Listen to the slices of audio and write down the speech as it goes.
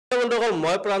বন্ধুসকল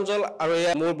মই প্ৰাঞ্জল আৰু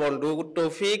মোৰ বন্ধু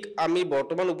তৌফিক আমি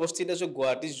বৰ্তমান উপস্থিত আছো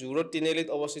গুৱাহাটী জুৰোড তিনিআলিত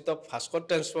অৱস্থিত ভাস্কৰ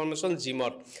ট্ৰান্সফৰমেশ্যন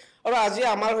জিমত আৰু আজি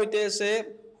আমাৰ হৈতে আছে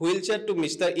wheel chair two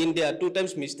mister India 2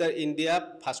 times mister India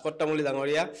Bhaskar Tamuli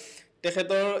ডাঙৰীয়া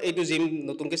তেখেতৰ এইটো জিম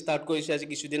নতুনকৈ ষ্টাৰ্ট কৰিছে আজি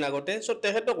কিছুদিন আগতে সো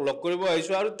তেখেতক লগ কৰিব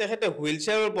আহিছো আৰু তেখেতে হুইল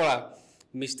চেয়াৰৰ পৰা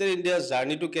মিষ্টাৰ ইণ্ডিয়া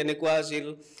জাৰ্নিটো কেনেকুৱা আছিল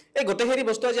এই গোটেইখিনি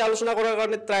বস্তু আজি আলোচনা কৰাৰ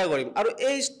কাৰণে ট্ৰাই কৰিম আৰু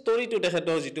এই ষ্টৰিটো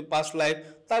তেখেতৰ যিটো পাষ্ট লাইফ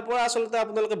তাৰ পৰা আসলতে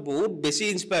আপোনালোকে বহুত বেছি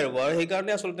ইনস্পায়াৰ হ'ব আৰু সেই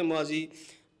কাৰণে আসলতে মই আজি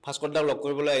ভাস্কৰ দাক লগ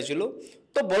কৰিবলৈ আহিছিলোঁ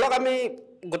তো বলক আমি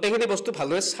গোটেইখিনি বস্তু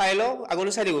ভালদৰে চাই লওঁ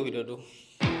আগলৈ চাই দিব ভিডিঅ'টো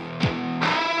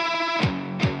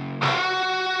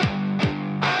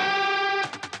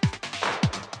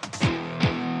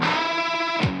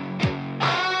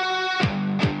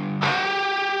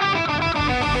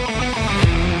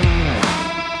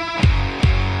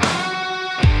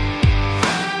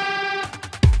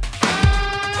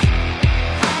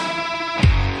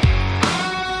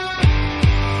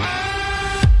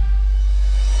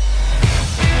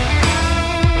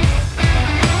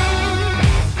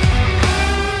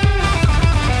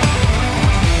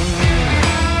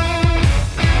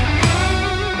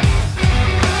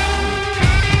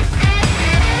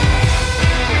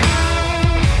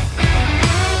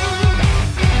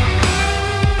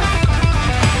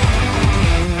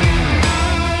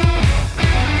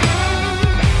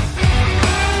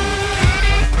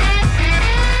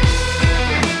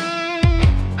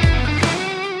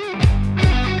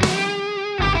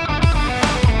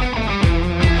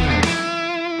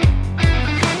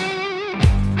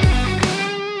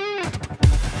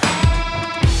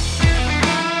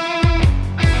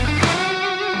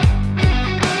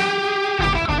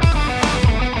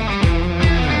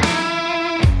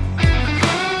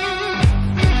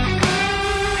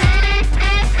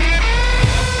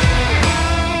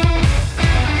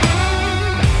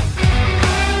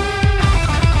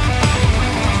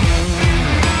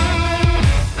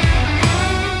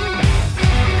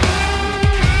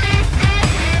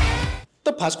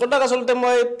ভাস্কৰ দাক আসলতে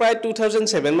মই প্ৰায়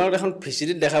 2007 মানত এখন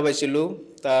ভিচিডিত দেখা পাইছিলোঁ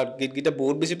তাৰ গীতকেইটা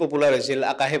বহুত বেছি পপুলাৰ হৈছিল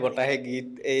আকাশে বতাহে গীত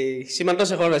এই সীমান্ত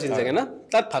শেখৰ আছিল চাগে না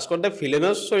তাত ভাস্কৰ দাই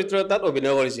ভিলেনৰ চৰিত্ৰ তাত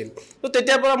অভিনয় কৰিছিল তো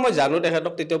তেতিয়াৰ পৰা মই জানো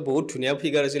তেখেতক তেতিয়া বহুত ধুনীয়া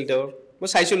ফিগাৰ আছিল তেওঁৰ মই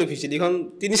চাইছিলোঁ ভিচিডিখন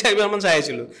 3-4 বাৰমান চাই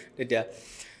আহিছিলোঁ তেতিয়া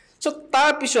সো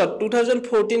তাৰপিছত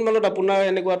 2014 মানত আপোনাৰ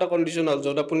এনেকুৱা এটা কণ্ডিশ্যন হ'ল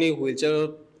য'ত আপুনি হুইল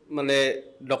চেয়াৰত মানে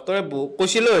ডক্টৰে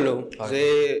কৈছিলে হেনো যে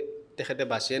তেখেতে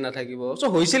বাচিয়ে নাথাকিব সো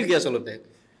হৈছিল কি আচলতে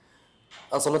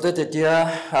আসলতে তেতিয়া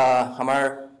আমাৰ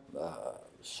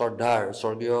শ্ৰদ্ধাৰ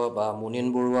স্বৰ্গীয় বা মুনিন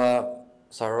বৰুৱা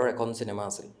ছাৰৰ এখন চিনেমা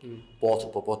আছিল পথ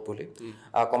উপপথ বুলি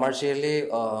কমাৰ্চিয়েলি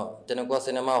তেনেকুৱা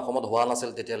চিনেমা অসমত হোৱা নাছিল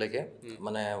তেতিয়ালৈকে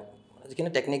মানে যিখিনি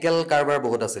টেকনিকেল কাৰবাৰ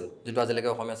বহুত আছিল যিটো আজিলৈকে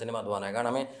অসমীয়া চিনেমাত হোৱা নাই কাৰণ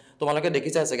আমি তোমালোকে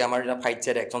দেখিছা চাগে আমাৰ এতিয়া ফাইট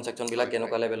চেট একশ্যন ছেকশ্যনবিলাক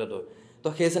কেনেকুৱা লেভেলত হয় তো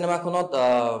সেই চিনেমাখনত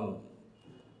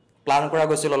প্লান কৰা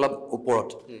গৈছিল অলপ ওপৰত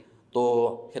তো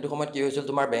সেইটো সময়ত কি হৈছিল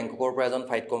তোমাৰ বেংককৰ পৰা এজন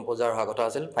ফাইট কম্প'জাৰ অহা কথা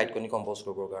আছিল ফাইটখনি কম্প'জ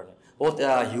কৰিবৰ কাৰণে বহুত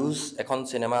হিউজ এখন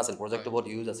চিনেমা আছিল প্ৰজেক্টটো বহুত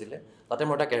হিউজ আছিলে তাতে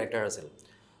মোৰ এটা কেৰেক্টাৰ আছিল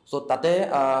চ' তাতে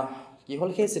কি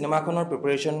হ'ল সেই চিনেমাখনৰ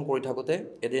প্ৰিপেৰেশ্যন কৰি থাকোঁতে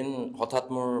এদিন হঠাৎ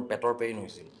মোৰ পেটৰ পেইন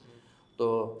হৈছিল তো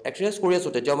এক্সাৰচাইজ কৰি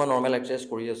আছোঁ তেতিয়াও মই নৰ্মেল এক্সাৰচাইজ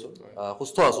কৰি আছোঁ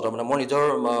সুস্থ আছোঁ তাৰমানে মই নিজৰ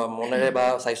মনেৰে বা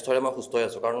স্বাস্থ্যৰে মই সুস্থ হৈ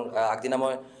আছোঁ কাৰণ আগদিনা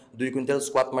মই 2 কুইণ্টেল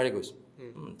স্কোৱাট মাৰি গৈছোঁ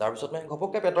তাৰপিছত মই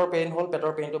ঘপককৈ পেটৰ পেইন হ'ল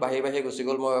পেটৰ পেইনটো বাঢ়ি গুচি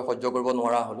গ'ল মই সহ্য কৰিব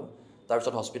নোৱাৰা হ'লোঁ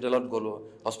তাৰপিছত হস্পিটেলত গ'লোঁ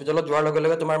হস্পিটেলত যোৱাৰ লগে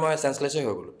লগে তোমাৰ মই চেঞ্চলেছেই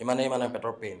হৈ গ'লোঁ ইমানেই মানে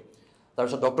পেটৰ পেইন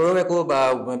তাৰপিছত ডক্টৰেও একো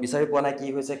বিচাৰি পোৱা নাই কি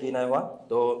হৈছে কি নাই হোৱা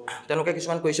তো তেওঁলোকে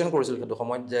কিছুমান কুৱেশ্যন কৰিছিল সেইটো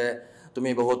সময়ত যে তুমি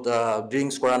বহুত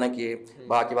ড্ৰিংকছ কৰা নেকি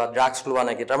বা কিবা ড্ৰাগছ লোৱা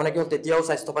নেকি তাৰমানে কি হ'ল তেতিয়াও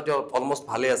স্বাস্থ্য পাতি অলমষ্ট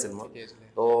ভালেই আছিল মোৰ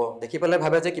তো দেখি পেলাই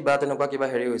ভাবে যে তেনেকুৱা কিবা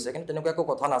হেৰি হৈছে কিন্তু তেনেকুৱা একো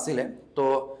কথা নাছিলে তো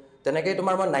তেনেকৈ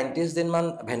তোমাৰ মই 90 দিনমান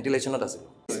ভেণ্টিলেশ্যনত আছিলোঁ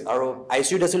আৰু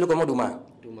ICUত আছিলোঁ কমেও 2 মাহ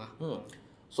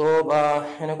চ'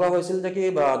 এনেকুৱা হৈছিল যে কি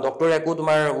ডক্টৰে একো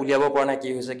তোমাৰ উলিয়াব পৰা নাই কি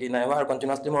হৈছে কি নাই আৰু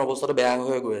কণ্টিনিউৱাছলি মোৰ অৱস্থাটো বেয়া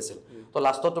হৈ গৈ আছিল তো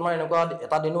লাষ্টত তোমাৰ এনেকুৱা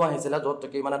এটা দিনো আহিছিলে য'ত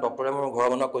কি মানে ডক্টৰে মোৰ ঘৰৰ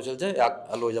মানুহক কৈছিল যে ইয়াক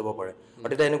লৈ যাব পাৰে আৰু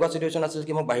তেতিয়া এনেকুৱা চিটুৱেশ্যন আছিল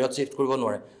কি মোক বাহিৰত শ্বিফ্ট কৰিব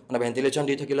নোৱাৰে মানে ভেণ্টিলেশ্যন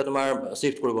দি থাকিলে তোমাৰ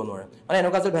শ্বিফ্ট কৰিব নোৱাৰে মানে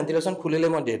এনেকুৱা আছিল ভেণ্টিলেশ্যন খুলিলে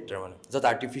মই ডেড তাৰমানে জাষ্ট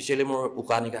আৰ্টিফিচিয়েলি মোৰ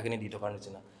উশাহ নিশাহখিনি দি থকাৰ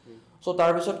নিচিনা চ'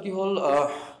 তাৰপিছত কি হ'ল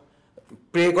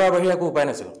প্ৰে কৰাৰ বাহিৰে একো উপায়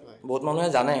নাছিল বহুত মানুহে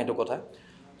জানে সেইটো কথা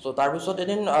সো তাৰপিছত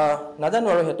এদিন নাজানো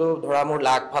আৰু সেইটো ধৰা মোৰ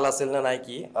লাক ভাল আছিল নে নাই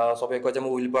কি চবে কয় যে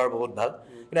মোৰ উইল পাৱাৰ বহুত ভাল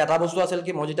কিন্তু এটা বস্তু আছিল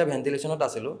কি মই যেতিয়া ভেণ্টিলেশ্যনত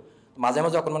আছিলোঁ মাজে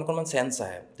মাজে অকণমান চেঞ্চ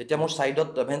আহে তেতিয়া মোৰ ছাইডত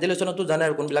ভেণ্টিলেশ্যনতো জানে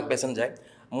আৰু কোনবিলাক পেচেণ্ট যায়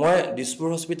মই দিছপুৰ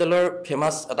হস্পিটেলৰ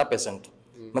ফেমাছ এটা পেচেণ্ট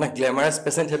মানে গ্লেমাৰাছ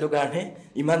পেচেণ্ট সেইটো কাৰণে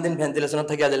ইমান দিন ভেণ্টিলেশ্যনত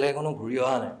থাকি আজিলৈকে কোনো ঘূৰি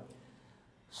অহা নাই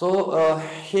সো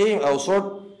সেই ওচৰত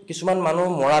কিছুমান মানুহ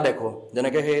মৰা দেখো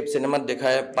যেনেকৈ সেই চিনেমাত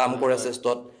দেখায় পাম কৰে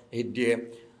চেষ্টত হিট দিয়ে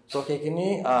সো সেইখিনি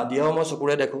দিয়াও মই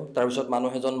চকুৰে দেখোঁ তাৰপিছত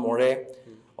মানুহ এজন মৰে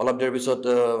অলপ দেৰ পিছত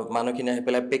মানুহখিনি আহি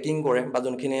পেলাই পেকিং কৰে বা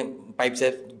যোনখিনি পাইপ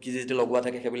চাইপ যিটো লগোৱা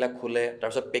থাকে সেইবিলাক খোলে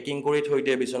তাৰপিছত পেকিং কৰি থৈ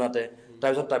দিয়ে বিচনাতে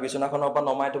তাৰপিছত তাৰ বিচনাখনৰ পৰা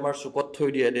নমাই তোমাৰ চুকত থৈ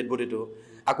দিয়ে ডেড বডিটো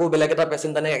আকৌ বেলেগ এটা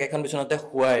পেচেণ্ট আনি একেখন বিচনাতে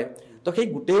শুৱায় তো সেই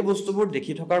গোটেই বস্তুবোৰ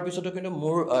দেখি থকাৰ পিছতো কিন্তু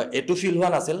মোৰ এইটো ফিল হোৱা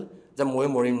নাছিল যে মই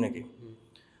মৰিম নেকি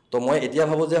তো মই এতিয়া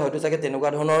ভাবোঁ যে হয়তো চাগে তেনেকুৱা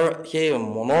ধৰণৰ সেই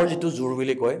মনৰ যিটো জোৰ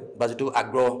বুলি কয় বা যিটো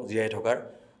আগ্ৰহ জীয়াই থকাৰ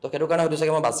তো সেইটো কাৰণে হয়তো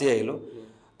চাগে মই বাচি আহিলোঁ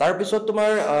তাৰপিছত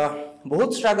তোমাৰ বহুত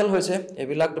ষ্ট্ৰাগল হৈছে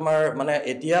এইবিলাক তোমাৰ মানে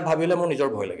এতিয়া ভাবিলে মোৰ নিজৰ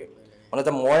ভয় লাগে মানে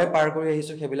যে মই পাৰ কৰি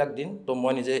আহিছোঁ সেইবিলাক দিন তো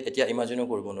মই নিজে এতিয়া ইমাজিনো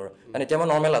কৰিব নোৱাৰোঁ কাৰণ এতিয়া মই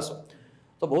নৰ্মেল আছোঁ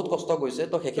তো বহুত কষ্ট গৈছে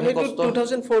তো সেইখিনি কষ্ট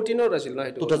 2014 আছিল না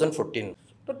 2014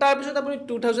 তো তাৰপিছত আপুনি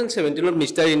 2017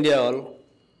 মিষ্টাৰ ইণ্ডিয়া হ'ল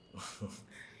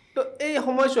তো এই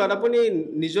সময়ছোৱাত আপুনি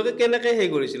নিজকে কেনেকৈ হেৰি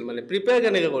কৰিছিল মানে প্ৰিপেয়াৰ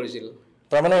কেনেকৈ কৰিছিল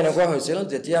তাৰমানে এনেকুৱা হৈছিল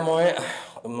যেতিয়া মই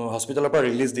হস্পিটেলৰ পৰা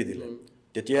ৰিলিজ দি দিলে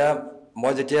তেতিয়া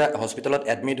মই যেতিয়া হস্পিটেলত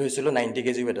এডমিট হৈছিলোঁ 90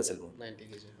 কেজি ৱেট আছিল মোৰ 90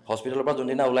 কেজি হস্পিটেলৰ পৰা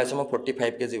যোনদিনা ওলাইছোঁ মই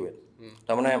 45 কেজি ৱেট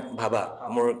তাৰমানে ভাবা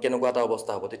মোৰ কেনেকুৱা এটা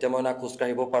অৱস্থা হ'ব তেতিয়া মই না খোজ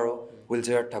কাঢ়িব পাৰোঁ হুইল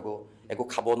চেয়াৰত থাকোঁ একো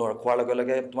খাব নোৱাৰোঁ খোৱাৰ লগে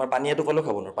লগে তোমাৰ পানী এটো পালেও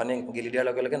খাব নোৱাৰোঁ পানী গিলি দিয়াৰ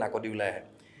লগে লগে নাকদি ওলাই আহে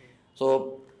চ'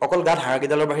 অকল গাত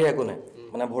হাড়কেইডালৰ বাহিৰে একো নাই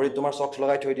মানে ভৰিত তোমাৰ চক্স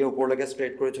লগাই থৈ দিয়ে ওপৰলৈকে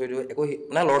ষ্ট্ৰেইট কৰি থৈ দিওঁ একো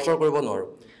মানে লৰচৰ কৰিব নোৱাৰোঁ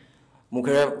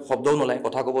মুখেৰে শব্দও নোলায়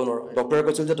কথা ক'ব নোৱাৰোঁ ডক্টৰে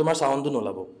কৈছিল যে তোমাৰ চাউণ্ডটো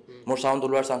নোলাব মোৰ চাউণ্ড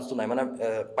ওলোৱাৰ চান্সটো নাই মানে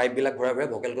পাইপবিলাক ঘূৰাই ঘূৰাই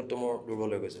ভকেল কোডটো মোৰ দুৰ্বল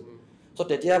হৈ গৈছে চ'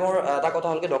 তেতিয়া মোৰ এটা কথা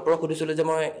হ'ল কি ডক্টৰক সুধিছিলোঁ যে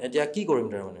মই এতিয়া কি কৰিম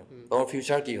তাৰমানে মোৰ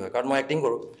ফিউচাৰ কি হয় কাৰণ মই এক্টিং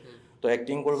কৰোঁ তো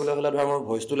এক্টিং কৰিবলৈ হ'লে ধৰা মোৰ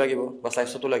ভইচটো লাগিব বা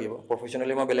স্বাস্থ্যটো লাগিব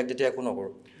প্ৰফেশ্যনেলি মই বেলেগ যেতিয়া একো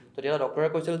নকৰোঁ তো তেতিয়া ডক্টৰে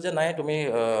কৈছিল যে নাই তুমি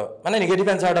মানে নিগেটিভ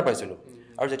এনচাৰ এটা পাইছিলোঁ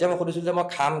আৰু যেতিয়া মই সুধিছিলোঁ যে মই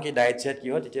খাম কি ডায়েট চায়েট কি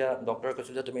হয় তেতিয়া ডক্টৰে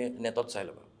কৈছিল যে তুমি নেটত চাই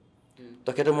ল'বা তো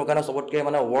সেইটো মোৰ কাৰণে চবতকৈ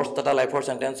মানে ৱৰ্ষ্ট এটা লাইফৰ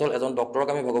চেণ্টেঞ্চ হ'ল এজন ডক্টৰক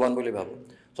আমি ভগৱান বুলি ভাবোঁ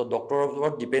চ' ডক্টৰৰ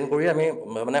ওপৰত ডিপেণ্ড কৰি আমি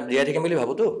মানে জীয়াই থাকিম বুলি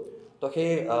ভাবোঁতো তো সেই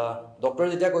ডক্টৰে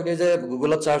যেতিয়া কৈ দিয়ে যে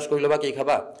গুগলত চাৰ্চ কৰি ল'বা কি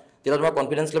খাবা তেতিয়া তোমাৰ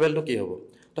কনফিডেঞ্চ লেভেলটো কি হ'ব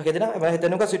তো সেইদিনা মানে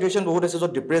তেনেকুৱা চিটুৱেশ্যন বহুত আছে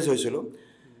য'ত ডিপ্ৰেছ হৈছিলোঁ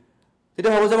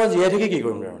তেতিয়া ভাবোঁ যে মই জীয়াই থাকি কি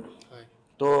কৰিম তাৰমানে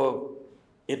তো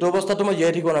এইটো অৱস্থাটো মই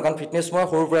জীয়াই থাকিব নোৱাৰোঁ কাৰণ ফিটনেছ মই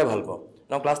সৰুৰ পৰাই ভাল পাওঁ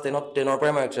ন ক্লাছ 10ৰ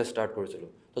পৰাই মই এক্সাৰচাইজ ষ্টাৰ্ট কৰিছিলোঁ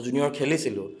তো জুনিয়ৰ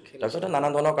খেলিছিলোঁ তাৰপিছত নানা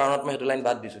ধৰণৰ কাৰণত মই সেইটো লাইন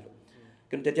বাদ দিছিলোঁ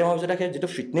কিন্তু তেতিয়া মই ভাবিছোঁ সেই যিটো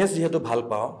ফিটনেছ যিহেতু ভাল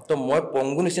পাওঁ তো মই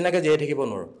পংগু নিচিনাকৈ জীয়াই থাকিব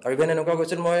নোৱাৰোঁ আৰু ইভেন এনেকুৱা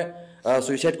হৈছিল মই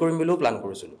ছুইচাইড কৰিম বুলিও প্লান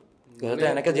কৰিছিলোঁ সিহঁতে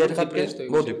এনেকৈ জীয়াই থকাতকৈ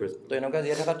বহুত ডিপ্ৰেছ তো এনেকৈ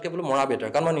জীয়াই থকাতকৈ বোলো মৰা বেটাৰ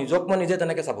কাৰণ মই নিজক মই নিজে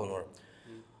তেনেকৈ চাব নোৱাৰোঁ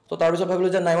তো তাৰপিছত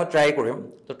ভাবিলোঁ যে নাই মই ট্ৰাই কৰিম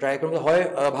তো ট্ৰাই কৰিম হয়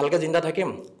ভালকৈ জিন্দা থাকিম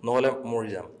নহ'লে মৰি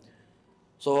যাম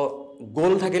চ'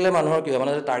 গ'ল থাকিলে মানুহৰ কি হয়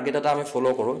মানে টাৰ্গেট এটা আমি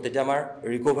ফ'ল' কৰোঁ তেতিয়া আমাৰ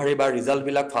ৰিকভাৰী বা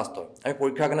ৰিজাল্টবিলাক ফাষ্ট হয় আমি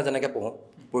পৰীক্ষাৰ কাৰণে যেনেকৈ পঢ়োঁ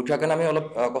পৰীক্ষাৰ কাৰণে আমি অলপ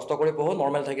কষ্ট কৰি পঢ়োঁ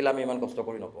নৰ্মেল থাকিলে আমি ইমান কষ্ট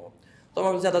কৰি নপঢ়োঁ তো মই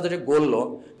ভাবিছোঁ এটা যদি গ'ল লওঁ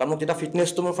কাৰণ মোক তেতিয়া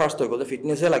ফিটনেছটো মোৰ ফাৰ্ষ্ট হৈ গ'ল যে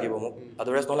ফিটনেছে লাগিব মোক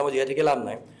আদাৰৱাইজ নহ'লে মই জীয়াই থাকি লাভ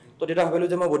নাই তো তেতিয়া ভাবিলোঁ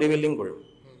যে মই বডি বিল্ডিং কৰিম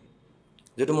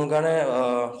যিটো মোৰ কাৰণে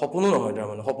সপোনো নহয়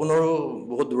তাৰমানে সপোনৰো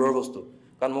বহুত দূৰৰ বস্তু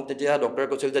কাৰণ মোক তেতিয়া ডক্টৰে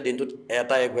কৈছিল যে দিনটোত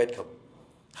এটা এগ হোৱাইট খাব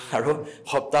আৰু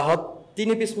সপ্তাহত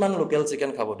 3 পিচমান লোকেল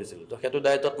চিকেন খাব দিছিল তো সেইটো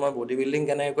ডায়েটত মই বডি বিল্ডিং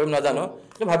কেনেকৈ কৰিম নাজানো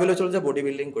কিন্তু ভাবি লৈছিলোঁ যে বডি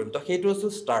বিল্ডিং কৰিম তো সেইটো আছিল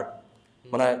ষ্টাৰ্ট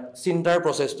মানে চিন্তাৰ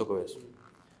প্ৰচেছটো কৰি আছোঁ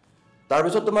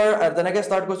তাৰপিছত তোমাৰ তেনেকৈ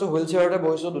ষ্টাৰ্ট কৰিছোঁ হুইল চেয়াৰতে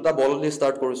বহিছোঁ দুটা বল দি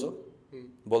ষ্টাৰ্ট কৰিছোঁ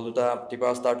বল দুটা টিপা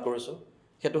ষ্টাৰ্ট কৰিছোঁ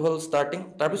সেইটো হ'ল ষ্টাৰ্টিং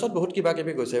তাৰপিছত বহুত কিবা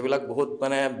কিবি গৈছে এইবিলাক বহুত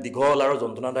মানে দীঘল আৰু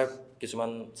যন্ত্ৰণাদায়ক কিছুমান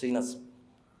চিন আছে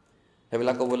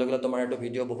সেইবিলাক ক'বলৈ গ'লে তোমাৰ এইটো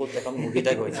ভিডিঅ' বহুত এখন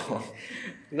মুভিতে গৈ যাব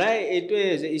নাই এইটোৱে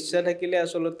যে ইচ্ছা থাকিলে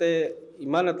আচলতে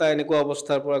ইমান এটা এনেকুৱা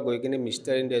অৱস্থাৰ পৰা গৈ কিনে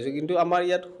মিষ্টাৰ ইণ্ডিয়া হৈছে কিন্তু আমাৰ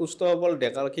ইয়াত সুস্থ সবল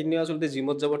ডেকাখিনিও আচলতে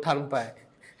জিমত যাব টান পায়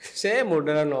মোৰ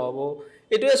দ্বাৰা নহ'ব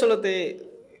এইটোৱে আচলতে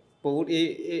বহুত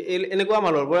এনেকুৱা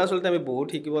মানুহৰ পৰা আচলতে আমি বহুত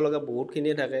শিকিব লগা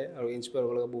বহুতখিনিয়ে থাকে আৰু ইনস্পায়াৰ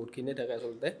হ'ব লগা বহুতখিনিয়ে থাকে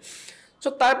আচলতে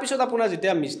চ' তাৰপিছত আপোনাৰ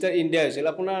যেতিয়া মিষ্টাৰ ইণ্ডিয়া হৈছিল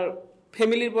আপোনাৰ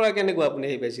ফেমিলিৰ পৰা কেনেকুৱা আপুনি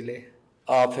হেৰি পাইছিলে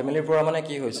ফেমিলিৰ পৰা মানে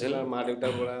কি হৈছিল মা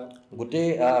দেউতাৰ পৰা গোটেই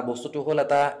বস্তুটো হ'ল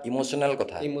এটা ইম'চনেল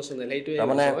কথা ইম'চনেল সেইটোৱে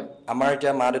তাৰমানে আমাৰ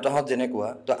এতিয়া মা দেউতাহঁত যেনেকুৱা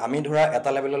তো আমি ধৰা এটা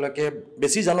লেভেললৈকে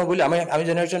বেছি জানো বুলি আমি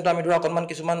জেনেৰেশ্যনটো আমি ধৰা অকণমান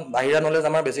কিছুমান বাহিৰা নলেজ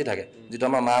আমাৰ বেছি থাকে যিটো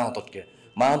আমাৰ মাহঁততকৈ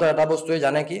মাহঁতৰ এটা বস্তুৱে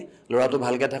জানে কি ল'ৰাটো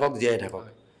ভালকৈ থাকক জীয়াই থাকক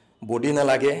বডি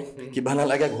নালাগে কিবা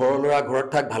নালাগে ঘৰৰ ল'ৰা ঘৰত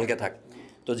থাক ভালকৈ থাক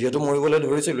তো যিহেতু মৰিবলৈ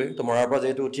ধৰিছিলোঁৱেই তো মৰাৰ পৰা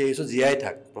যিহেতু উঠি আহিছোঁ জীয়াই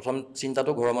থাক প্ৰথম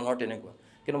চিন্তাটো ঘৰৰ মানুহৰ তেনেকুৱা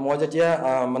কিন্তু মই যেতিয়া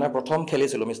মানে প্ৰথম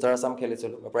খেলিছিলোঁ মিষ্টাৰ আছাম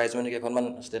খেলিছিলোঁ প্ৰাইজ মানি কেইখনমান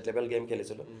ষ্টেট লেভেল গেম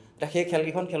খেলিছিলোঁ তেতিয়া সেই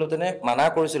খেলকেইখন খেলোঁতেনে মানা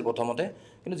কৰিছিল প্ৰথমতে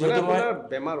কিন্তু যিহেতু মই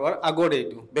বেমাৰ হোৱাৰ আগতে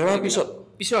এইটো বেমাৰৰ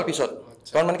পিছত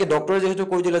কাৰণ মানে কি ডক্টৰে যিহেতু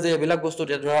কৈ দিলে যে এইবিলাক বস্তু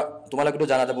এতিয়া ধৰা তোমালোকেতো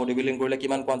জানা যে বডি বিল্ডিং কৰিলে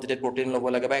কিমান কোৱান্টিটিত প্ৰটিন ল'ব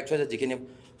লাগে বা এক্সাৰচাইজ যিখিনি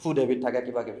ফুড হেবিট থাকে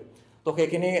কিবা কিবি তো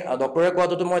সেইখিনি ডক্টৰে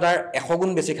কোৱাটোতো মই তাৰ 100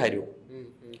 গুণ বেছি খাই দিওঁ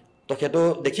তো সেইটো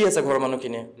দেখি আছে ঘৰৰ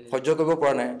মানুহখিনিয়ে সহ্য কৰিব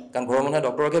পৰা নাই কাৰণ ঘৰৰ মানুহে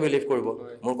ডক্টৰকে বিলিভ কৰিব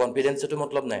মোৰ কনফিডেঞ্চটো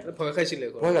মতলব নাই ভয় খাইছিলে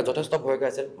যথেষ্ট ভয়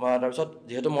খাইছিল তাৰপিছত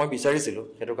যিহেতু মই বিচাৰিছিলোঁ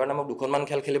সেইটো কাৰণে মোক 2খনমান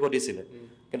খেল খেলিব দিছিলে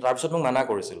কিন্তু তাৰপিছত মোক মানা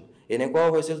কৰিছিল এনেকুৱাও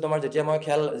হৈছিল তোমাৰ যেতিয়া মই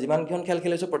খেল যিমানখন খেল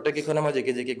খেলিছোঁ প্ৰত্যেককেইখনে মই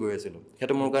জিকি গৈ আছিলোঁ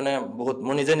সেইটো মোৰ কাৰণে বহুত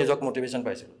মই নিজে নিজক মটিভেশ্যন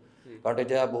পাইছিলোঁ কাৰণ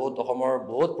তেতিয়া বহুত অসমৰ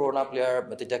বহুত পুৰণা প্লেয়াৰ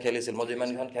তেতিয়া খেলিছিল মই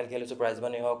যিমানখন খেল খেলিছোঁ প্ৰাইজ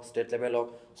মানি হওক ষ্টেট লেভেল হওক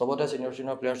চবতে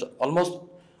চিনিয়ৰ প্লেয়াৰ্ছ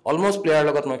অলমষ্ট প্লেয়াৰৰ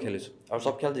লগত মই খেলিছোঁ আৰু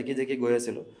চব খেল জিকি গৈ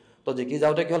আছিলোঁ তো জিকি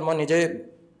যাওঁতে কি হ'ল মই নিজে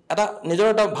নিজৰ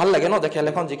এটা ভাল লাগে ন যে খেল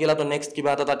এখন জিকিলা তো নেক্সট কিবা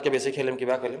এটা তাতকৈ বেছি খেলিম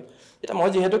কিবা খেলিম এতিয়া মই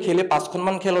যিহেতু খেলি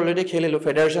 5খনমান খেল অলৰেডি খেলিলোঁ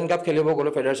ফেডাৰেশ্যন কাপ খেলিব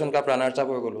গ'লোঁ ফেডাৰেশ্যন কাপ ৰানাৰ্ছ আপ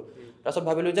হৈ গ'লোঁ তাৰপিছত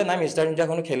ভাবিলোঁ যে নাই মিষ্টাৰ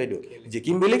ইণ্ডিয়াখনো খেলি দিওঁ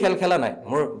জিকিম বুলি খেলা নাই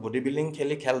মোৰ বডি বিল্ডিং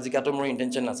খেলি খেল জিকাটো মোৰ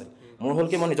ইণ্টেনশ্যন নাছিল মোৰ হ'ল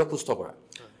কি মই নিজক সুস্থ কৰা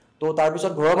তো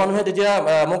তাৰপিছত ঘৰৰ মানুহে তেতিয়া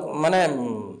মোক মানে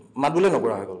মাত বুলিয়ে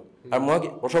নকৰা হৈ গ'ল আৰু মই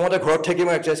প্ৰথমতে ঘৰত থাকি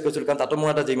মই এক্সাৰচাইজ কৰিছিলোঁ কাৰণ তাতো মোৰ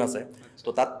এটা জিম আছে তো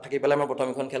তাত থাকি পেলাই মই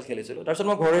প্ৰথমখন খেল খেলিছিলোঁ তাৰপিছত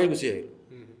মই ঘৰলৈ গুচি আহিলোঁ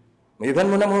ইভেন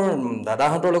মানে মোৰ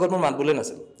দাদাহঁতৰ লগত মোৰ মাত বোলে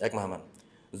নাছিল 1 মাহমান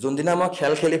যোনদিনা মই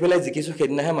খেল খেলি পেলাই জিকিছোঁ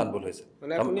সেইদিনাহে মাত বোল হৈছে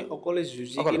মানে আপুনি অকলে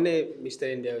যুঁজি কিনে মিষ্টাৰ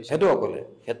ইণ্ডিয়া হৈছে সেইটো অকলে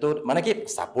সেইটো মানে কি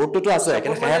ছাপোৰ্টটোতো আছে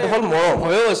কিন্তু সেইটো হ'ল মৰম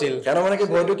ভয়ো আছিল কাৰণ মানে কি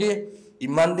ভয়টো কি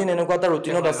ইমান দিন এনেকুৱা এটা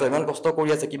ৰুটিনত আছে ইমান কষ্ট কৰি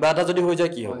আছে কিবা এটা যদি হৈ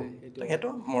যায় কি হ'ব সেইটো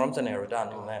মৰম চেনে আৰু এটা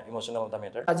মানে ইম'চনেল এটা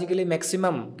মেটাৰ আজিকালি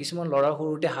মেক্সিমাম কিছুমান ল'ৰা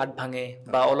সৰুতে হাত ভাঙে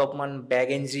বা অলপমান বেক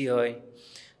ইঞ্জৰি হয়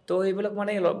তো এইবিলাক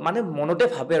মানে মনতে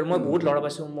ভাবে আৰু মই বহুত ল'ৰা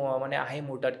পাইছোঁ মানে আহে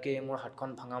মোৰ তাতকৈ মোৰ হাতখন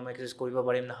ভাঙা মই এক্সাৰচাইজ কৰিব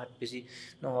পাৰিম না হাত বেছি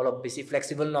অলপ বেছি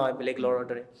ফ্লেক্সিবল নহয় বেলেগ ল'ৰাৰ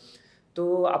দৰে তো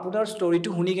আপোনাৰ ষ্টৰিটো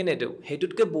শুনি কেনেতো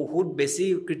সেইটোতকৈ বহুত বেছি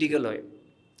ক্ৰিটিকেল হয়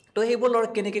তো সেইবোৰ ল'ৰা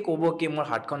কেনেকৈ ক'ব কি মোৰ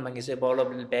হাতখন ভাঙিছে বা অলপ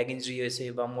বেক ইঞ্জৰি হৈছে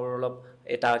বা মোৰ অলপ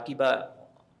এটা কিবা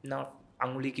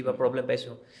আঙুলি কিবা প্ৰব্লেম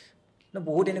পাইছোঁ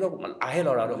বহুত এনেকুৱা আহে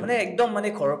ল'ৰা আৰু মানে একদম মানে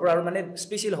ঘৰৰ পৰা আৰু মানে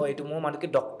স্পেচিয়েল হয় এইটো মোৰ মানুহকে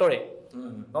ডক্টৰে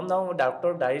গম নাপাওঁ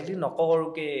ডক্টৰ ডাইৰেক্টলি নকওঁ আৰু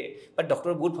কি বাট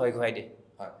ডক্টৰে বহুত ভয় খুৱাই দিয়ে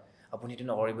আপুনি এইটো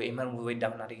নকৰিব ইমান ৱেইট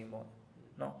ডাউন নাথাকিব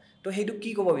ন তো সেইটো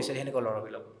কি ক'ব বিচাৰে সেনেকুৱা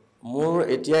ল'ৰাবিলাক মোৰ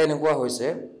এতিয়া এনেকুৱা হৈছে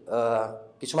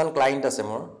কিছুমান ক্লাইণ্ট আছে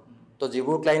মোৰ তো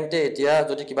যিবোৰ ক্লাইণ্টে এতিয়া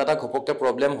যদি কিবা এটা ঘপককৈ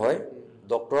প্ৰব্লেম হয়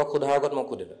ডক্টৰক সোধাৰ আগত মোক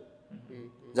সুধিলে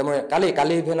যে মই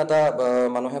কালি ইভেন এটা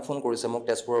মানুহে ফোন কৰিছে মোক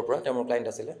তেজপুৰৰ পৰা তেওঁ মোৰ ক্লাইণ্ট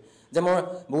আছিলে যে মোৰ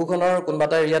বুকুখনৰ কোনোবা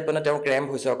এটা এৰিয়াত মানে তেওঁৰ ক্ৰেম্প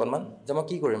হৈছে অকণমান যে মই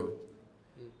কি কৰিম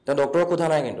তেওঁ ডক্টৰক সোধা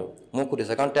নাই কিন্তু মোক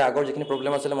সুধিছে কাৰণ তেওঁ আগৰ যিখিনি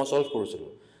প্ৰব্লেম আছিলে মই ছল্ভ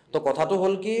কৰিছিলোঁ তো কথাটো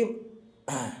হ'ল কি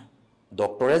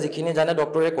ডক্টৰে যিখিনি জানে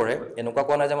ডক্টৰে কৰে এনেকুৱা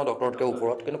কোৱা নাই যে মই ডক্টৰতকৈ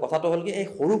ওপৰত কিন্তু কথাটো হ'ল কি এই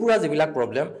সৰু সুৰা যিবিলাক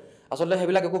প্ৰব্লেম আচলতে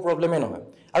সেইবিলাক একো প্ৰব্লেমেই নহয়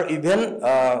আৰু ইভেন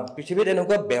পৃথিৱীত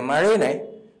এনেকুৱা বেমাৰেই নাই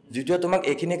যিটোৱে তোমাক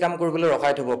এইখিনি কাম কৰিবলৈ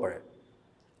ৰখাই থ'ব পাৰে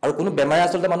আৰু কোনো বেমাৰে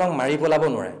আচলতে মানুহক মাৰি পেলাব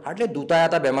নোৱাৰে হাৰ্ডলি 2টা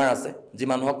এটা বেমাৰ আছে যি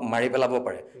মানুহক মাৰি পেলাব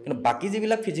পাৰে কিন্তু বাকী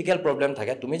যিবিলাক ফিজিকেল প্ৰব্লেম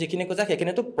থাকে তুমি যিখিনি কৈছা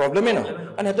সেইখিনিতো প্ৰব্লেমেই নহয়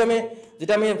কাৰণ সেইটো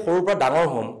যেতিয়া আমি সৰুৰ পৰা ডাঙৰ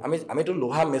হ'ম আমিতো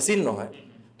লোহা মেচিন নহয়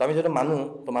তো আমি যদি মানুহ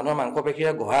তো মানুহৰ মাংস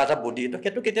পেশীৰে গঢ়া এটা বডি তো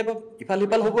সেইটো কেতিয়াবা ইফাল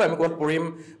সিফাল হ'ব আমি ক'ৰবাত পৰিম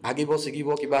ভাগিব ছিগিব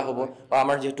কিবা হ'ব বা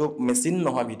আমাৰ যিহেতু মেচিন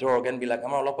নহয় ভিতৰৰ অৰ্গেনবিলাক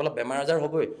আমাৰ অলপ বেমাৰ আজাৰ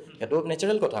হ'বই সেইটো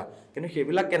নেচাৰেল কথা কিন্তু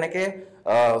সেইবিলাক কেনেকৈ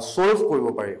ছল্ভ কৰিব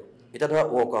পাৰি এটা ধৰা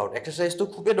ৱৰ্কআউট এক্সাৰচাইজটো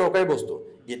খুবেই দৰকাৰী বস্তু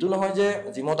এইটো নহয় যে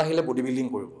জিমত আহিলে বডি বিল্ডিং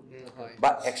কৰিব বা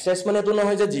এক্সাৰচাইজ মানে এইটো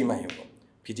নহয় যে জিম আহিব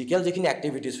ফিজিকেল যিখিনি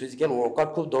এক্টিভিটিজ ফিজিকেল ৱৰ্কআউট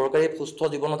খুব দৰকাৰী সুস্থ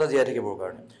জীৱন এটা জীয়াই থাকিবৰ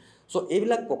কাৰণে চ'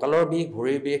 এইবিলাক কঁকালৰ বিষ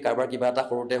ভৰিৰ বিষ কাৰোবাৰ কিবা এটা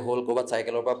সৰুতে হ'ল ক'ৰবাত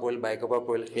চাইকেলৰ পৰা পৰিল বাইকৰ পৰা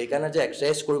পৰিল সেইকাৰণে যে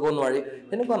এক্সাৰচাইজ কৰিব নোৱাৰি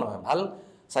তেনেকুৱা নহয় ভাল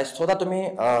স্বাস্থ্য এটা তুমি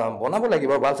বনাব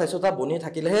লাগিব ভাল স্বাস্থ্য এটা বনি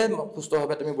থাকিলেহে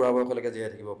সুস্থভাৱে তুমি বুঢ়া বয়সলৈকে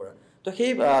জীয়াই থাকিব পাৰা তো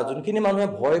সেই যোনখিনি মানুহে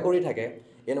ভয় কৰি থাকে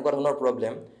এনেকুৱা ধৰণৰ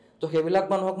প্ৰব্লেম তো সেইবিলাক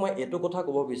মানুহক মই এইটো কথা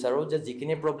ক'ব বিচাৰোঁ যে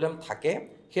যিখিনি প্ৰব্লেম থাকে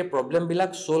সেই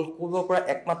প্ৰব্লেমবিলাক ছল্ভ কৰিব পৰা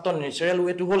একমাত্ৰ নেচাৰেল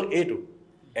ৱেটো হ'ল এইটো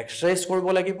এক্সাৰচাইজ কৰিব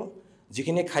লাগিব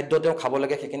যিখিনি খাদ্য তেওঁ খাব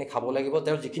লাগে সেইখিনি খাব লাগিব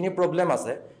তেওঁৰ যিখিনি প্ৰব্লেম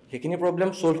আছে সেইখিনি প্ৰব্লেম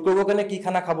ছল্ভ কৰিবৰ কাৰণে কি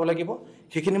খানা খাব লাগিব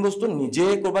সেইখিনি বস্তু নিজে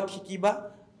ক'ৰবাত শিকিবা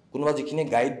কোনোবা যিখিনি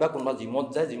গাইড বা কোনোবা জিমত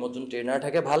যায় জিমত যোন ট্ৰেইনাৰ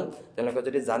থাকে ভাল তেওঁলোকে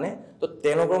যদি জানে তো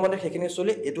তেওঁলোকৰ মতে সেইখিনি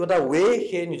চলি এইটো এটা ৱে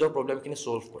সেই নিজৰ প্ৰব্লেমখিনি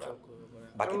ছল্ভ কৰা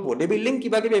বাকি বডি বিল্ডিং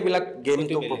কিবা কিবি এইবিলাক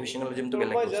গেমটো প্ৰফেচনেলিজমটো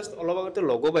বেলেগ মই জাষ্ট অলপ আগতে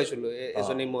লগো পাইছিলোঁ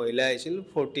এজনী মহিলা আহিছিল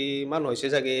 40 মান হৈছে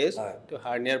চাগে এজ তো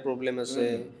হাৰ্নিয়াৰ প্ৰব্লেম আছে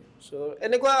চ'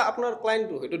 এনেকুৱা আপোনাৰ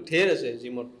ক্লাইণ্টটো সেইটো ঢেৰ আছে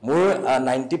জিমত মোৰ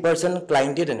 90%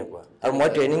 ক্লাইণ্টেই তেনেকুৱা আৰু মই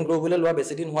ট্ৰেইনিং কৰিবলৈ লোৱা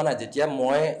বেছি দিন হোৱা নাই যেতিয়া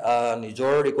মই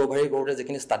নিজৰ ৰিকভাৰী কৰোঁতে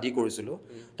যিখিনি ষ্টাডি কৰিছিলোঁ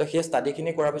তো সেই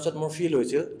ষ্টাডিখিনি কৰাৰ পিছত মোৰ ফিল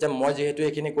হৈছিল যে মই যিহেতু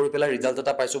এইখিনি কৰি পেলাই ৰিজাল্ট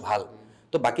এটা পাইছোঁ ভাল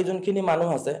তো বাকী যোনখিনি মানুহ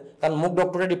আছে কাৰণ মোক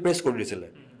ডক্টৰে ডিপ্ৰেছ কৰি দিছিলে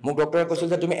মোক ডক্টৰে কৈছিল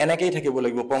যে তুমি এনেকৈয়ে থাকিব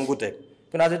লাগিব পংগু টাইপ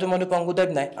কিন্তু আজিতো মইতো পংগু টাইপ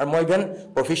নাই আৰু মই ইভেন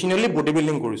প্ৰফেচনেলি বডি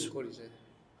বিল্ডিং কৰিছোঁ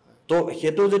তো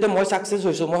সেইটো যেতিয়া মই ছাকচেছ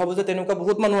হৈছোঁ মই ভাবোঁ যে তেনেকুৱা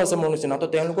বহুত মানুহ আছে মোৰ নিচিনা তো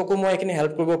তেওঁলোককো মই এইখিনি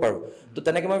হেল্প কৰিব পাৰোঁ তো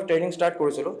তেনেকৈ মই ট্ৰেইনিং ষ্টাৰ্ট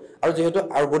কৰিছিলোঁ আৰু যিহেতু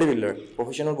আৰু body builder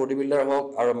professional body builder হওক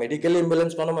আৰু মেডিকেলি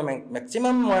ইম্বেলেঞ্চ মানুহ মই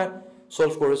মেক্সিমাম মই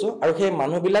ছল্ভ কৰিছোঁ আৰু সেই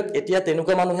মানুহবিলাক এতিয়া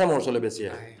তেনেকুৱা মানুহে মোৰ ওচৰলৈ বেছি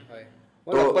আহে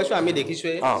তো পাইছোঁ আমি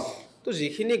দেখিছোঁৱে তো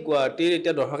যিখিনি গুৱাহাটীৰ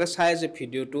এতিয়া দৰ্শকে চাই আছে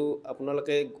ভিডিঅ'টো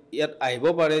আপোনালোকে ইয়াত আহিব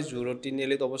পাৰে জুৰত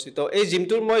তিনিআলিত অৱস্থিত এই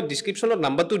জিমটোৰ মই ডিছক্ৰিপশ্যনত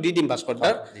নাম্বাৰটো দি দিম ভাস্কৰ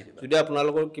দাৰ যদি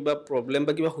আপোনালোকৰ কিবা প্ৰব্লেম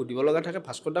বা কিবা সুধিব লগা থাকে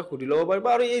ভাস্কৰ দাক সুধি ল'ব পাৰিব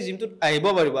আৰু এই জিমটোত আহিব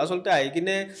পাৰিব আচলতে আহি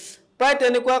কিনে প্ৰায়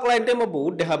তেনেকুৱা ক্লাইণ্টে মই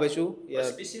বহুত দেখা পাইছোঁ ইয়াত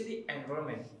স্পেচিয়েলি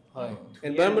এনভাইৰনমেণ্ট হয়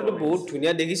এনভাইৰনমেণ্টটো বহুত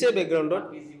ধুনীয়া দেখিছে বেকগ্ৰাউণ্ডত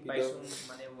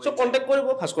চ' কণ্টেক্ট কৰিব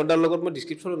ভাস্কৰ দাৰ লগত মই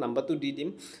ডিছক্ৰিপশ্যনত নাম্বাৰটো দি দিম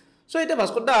চ' এতিয়া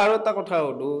ভাস্কৰ দা আৰু এটা কথা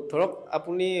সুধোঁ ধৰক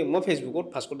আপুনি মই ফেচবুকত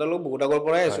ভাস্কৰ দাৰ লগত বহুত আগৰ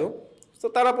পৰাই আছোঁ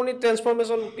চ' তাৰ আপুনি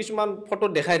ট্ৰেন্সফৰ্মেশ্যন কিছুমান ফটো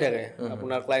দেখাই থাকে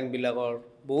আপোনাৰ ক্লাইণ্টবিলাকৰ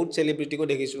বহুত চেলিব্ৰিটিকো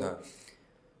দেখিছোঁ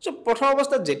চ' প্ৰথম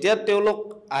অৱস্থাত যেতিয়া তেওঁলোক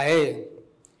আহে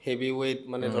হেভি ৱেইট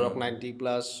মানে ধৰক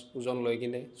 90+ ওজন লৈ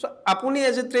কিনে চ' আপুনি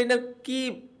এজ এ ট্ৰেইনাৰ কি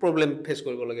প্ৰব্লেম ফেচ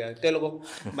কৰিবলগীয়া হয় তেওঁলোকক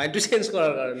মাইণ্ডটো চেঞ্জ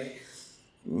কৰাৰ কাৰণে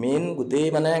মেইন গোটেই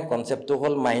মানে কনচেপ্টটো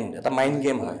হ'ল মাইণ্ড এটা মাইণ্ড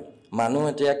গেম হয় মানুহ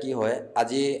এতিয়া কি হয়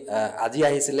আজি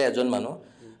আহিছিলে এজন মানুহ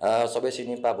চবে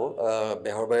চিনি পাব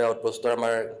বেহৰবাৰী আউটপোষ্টৰ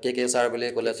আমাৰ কে ছাৰ বুলি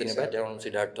ক'লে চিনি পায় তেওঁৰ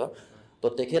সিদ্ধাৰ্থ তো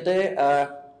তেখেতে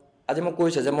আজি মোক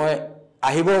কৈছে যে মই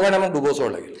আহিবৰ কাৰণে মোক 2 বছৰ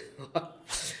লাগিল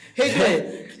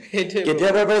সেইটোৱে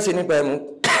কেতিয়াবাৰ পৰা চিনি পায় মোক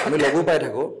আমি লগো পাই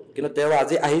থাকোঁ কিন্তু তেওঁ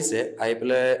আজি আহিছে আহি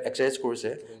পেলাই এক্সাৰচাইজ কৰিছে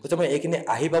কৈছে মই এইখিনি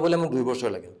আহি পাবলৈ মোক 2 বছৰ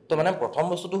লাগিল তো মানে প্ৰথম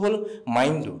বস্তুটো হ'ল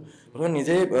মাইণ্ডটো প্ৰথমে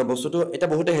নিজে বস্তুটো এতিয়া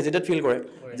বহুতে হেজিটেট ফিল কৰে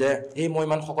যে এই মই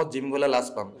ইমান শকত জিম গ'লে লাজ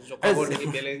পাম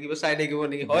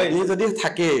যদি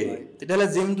থাকে তেতিয়াহ'লে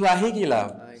জিমটো আহি কি লাভ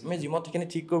আমি জিমত সেইখিনি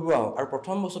ঠিক কৰিব আহোঁ আৰু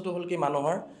প্ৰথম বস্তুটো হ'ল কি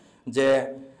মানুহৰ যে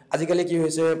আজিকালি কি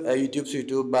হৈছে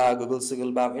ইউটিউব বা গুগল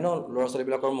বা ল'ৰা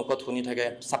ছোৱালীবিলাকৰ মুখত শুনি থাকে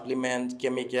ছাপ্লিমেণ্ট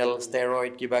কেমিকেল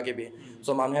ষ্টেৰইড কিবা কিবি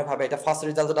চ' মানুহে ভাবে এতিয়া ফাৰ্ষ্ট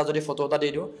ৰিজাল্ট এটা যদি ফটো এটা দি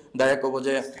দিওঁ ডাইৰেক্ট ক'ব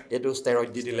যে এইটো ষ্টেৰইড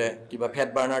দি দিলে কিবা ফেট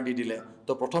বাৰ্ণাৰ দি দিলে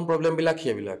তো প্ৰথম প্ৰব্লেমবিলাক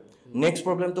সেইবিলাক নেক্সট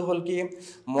প্ৰব্লেমটো হ'ল কি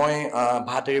মই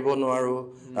ভাত এৰিব নোৱাৰোঁ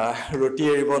ৰুটি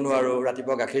এৰিব নোৱাৰোঁ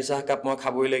ৰাতিপুৱা গাখীৰ চাহ কাপ মই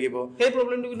খাবই লাগিব সেই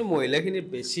প্ৰব্লেমটো কিন্তু মহিলাখিনিৰ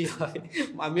বেছি হয়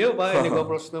আমিও পাওঁ এনেকুৱা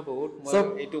প্ৰশ্ন বহুত মই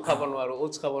এইটো খাব নোৱাৰোঁ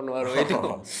ওটছ খাব নোৱাৰোঁ এইটো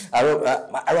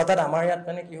আৰু এটা আমাৰ ইয়াত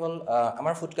মানে কি হ'ল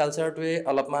আমাৰ ফুড কালচাৰটোৱে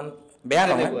অলপমান বেয়া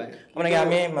নহয় মানে কি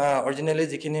আমি অৰিজিনেলি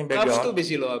যিখিনি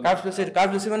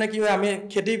কাৰ্বছ বেছি মানে কি হয় আমি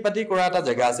খেতি বাতি কৰা এটা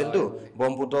জেগা আছিলতো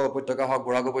ব্ৰহ্মপুত্ৰ উপত্যকা হওক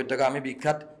বৰাক উপত্যকা আমি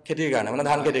বিখ্যাত খেতিৰ কাৰণে মানে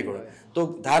ধান খেতি কৰোঁ তো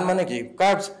ধান মানে কি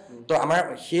কাৰ্বছ তো আমাৰ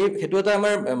সেইটো এটা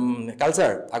আমাৰ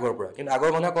কালচাৰ আগৰ পৰা কিন্তু আগৰ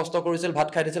মানুহে কষ্ট কৰিছিল ভাত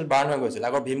খাই দিছিল বাৰ্ণ হৈ গৈছিল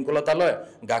আগৰ ভীমকলতা লয়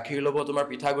গাখীৰ ল'ব তোমাৰ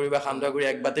পিঠাগুড়ি বা সান্দহগুড়ি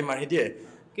এক বাতি মাৰি দিয়ে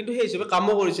কিন্তু সেই হিচাপে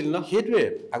কামো কৰিছিল ন সেইটোৱে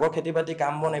আগৰ খেতি বাতি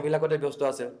কাম বন এইবিলাকতে ব্যস্ত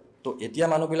আছে তো এতিয়া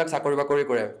মানুহবিলাক চাকৰি বাকৰি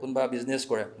কৰে কোনোবা বিজনেছ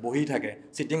কৰে বহি থাকে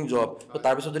চিটিং জব তো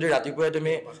তাৰপিছত যদি ৰাতিপুৱাই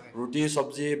তুমি ৰুটি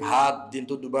চব্জি ভাত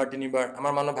দিনটোত 2বাৰ 3বাৰ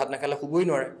আমাৰ মানুহ ভাত নাখালে শুবই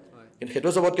নোৱাৰে কিন্তু সেইটো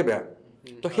চবতকৈ বেয়া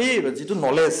তো সেই যিটো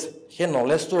নলেজ সেই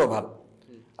নলেজটোৰ অভাৱ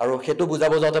আৰু সেইটো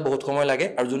বুজাব যাওঁতে বহুত সময় লাগে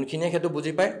আৰু যোনখিনিয়ে সেইটো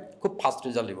বুজি পায় খুব ফাষ্ট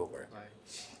ৰিজাল্ট দিব পাৰে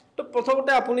তো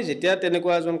প্ৰথমতে আপুনি যেতিয়া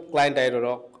তেনেকুৱা এজন ক্লাইণ্ট আহে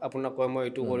ধৰক আপোনাক কয় মই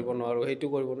এইটো কৰিব নোৱাৰোঁ সেইটো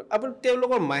কৰিব নোৱাৰোঁ আপুনি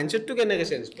তেওঁলোকৰ মাইণ্ডছেটটো কেনেকৈ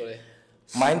চেঞ্জ কৰে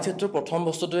মাইণ্ডছেটটোৰ প্ৰথম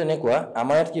বস্তুটো এনেকুৱা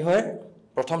আমাৰ ইয়াত কি হয়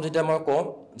প্ৰথম যেতিয়া মই কওঁ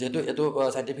যিহেতু এইটো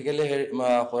চাইণ্টিফিকেলি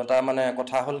এটা মানে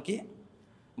কথা হ'ল কি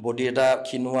বডি এটা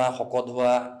ক্ষীণোৱা শকত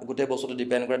হোৱা গোটেই বস্তুটো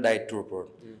ডিপেণ্ড কৰে ডায়েটটোৰ ওপৰত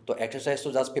তো এক্সাৰচাইজটো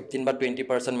জাষ্ট 15 বা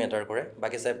 20% মেটাৰ কৰে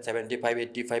বাকী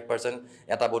 75-85%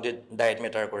 এটা বডিত ডায়েট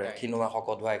মেটাৰ কৰে ক্ষীণোৱা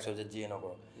শকত হোৱা এক্সাৰচাইজ যিয়ে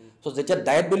নকৰোঁ চ' যেতিয়া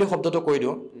ডায়েট বুলি শব্দটো কৈ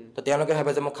দিওঁ তো তেওঁলোকে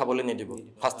ভাবে যে মোক খাবলৈ নিদিব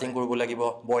ফাষ্টিং কৰিব লাগিব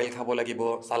বইল খাব লাগিব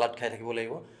চালাড খাই থাকিব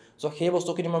লাগিব চ' সেই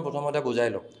বস্তুখিনি মই প্ৰথমতে বুজাই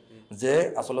লওঁ যে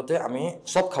আচলতে আমি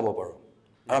চব খাব পাৰোঁ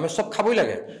আৰু আমি চব খাবই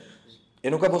লাগে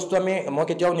এনেকুৱা বস্তু মই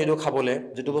কেতিয়াও নিদিওঁ খাবলৈ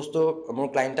যিটো বস্তু মোৰ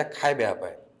ক্লাইণ্টে খাই বেয়া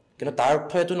পায় কিন্তু তাৰ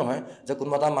অৰ্থ এইটো নহয় যে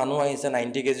কোনোবা এটা মানুহ আহিছে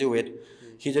 90 কেজি ৱেইট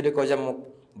সি যদি কয় যে মোক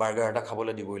বাৰ্গাৰ এটা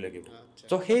খাবলৈ দিবই লাগিব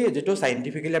চ' সেই যিটো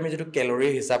চাইণ্টিফিকেলি আমি যিটো কেলৰি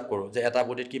হিচাপ কৰোঁ যে এটা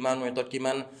বডিত কিমান ৱেইটত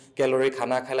কিমান কেলৰি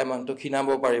খানা খালে মানুহটো ক্ষীণাব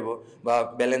পাৰিব বা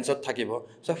বেলেঞ্চত থাকিব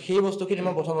চ' সেই বস্তুখিনি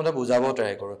মই প্ৰথমতে বুজাব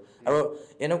ট্ৰাই কৰোঁ আৰু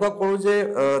এনেকুৱা কৰোঁ যে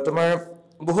তোমাৰ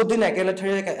বহুত দিন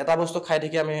একেলেঠাৰে এটা বস্তু খাই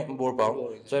থাকি আমি বৰ পাওঁ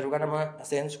চ' সেইটো কাৰণে মই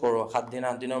চেঞ্জ কৰোঁ 7 দিন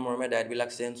 8 দিনৰ মূৰে ডায়েটবিলাক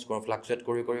চেঞ্জ কৰোঁ ফ্লাকচুৱেট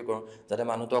কৰি কৰোঁ যাতে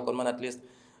মানুহটো অকণমান এটলিষ্ট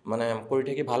মানে কৰি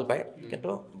থাকি ভাল পায় কিন্তু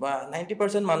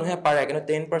 90% মানুহে পাৰে কিন্তু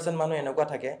 10% মানুহ এনেকুৱা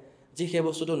থাকে যি সেই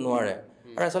বস্তুটো নোৱাৰে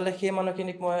আৰু আচলতে সেই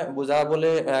মানুহখিনিক মই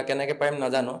বুজাবলৈ কেনেকৈ পাৰিম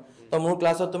নাজানো তো মোৰ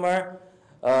ক্লাছত তোমাৰ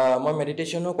মই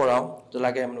মেডিটেশ্যনো কৰাওঁ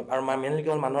লাগে আৰু মেইনলি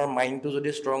কেৱল মানুহৰ মাইণ্ডটো যদি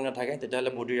ষ্ট্ৰং নাথাকে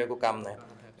তেতিয়াহ'লে বডিৰ একো কাম নাই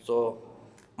চ'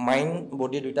 মাইণ্ড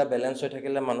বডি দুটা বেলেঞ্চ হৈ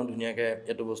থাকিলে মানুহ ধুনীয়াকৈ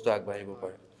এইটো বস্তু আগবাঢ়িব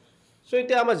পাৰে চ'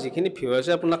 এতিয়া আমাৰ যিখিনি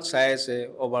ভিউৱাৰ্ছে আপোনাক চাই আছে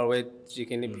অভাৰৱেইট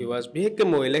যিখিনি ভিউৱাৰ্ছ বিশেষকৈ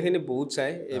মহিলাখিনি বহুত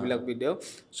চায় এইবিলাক ভিডিঅ'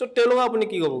 চ' তেওঁলোকক আপুনি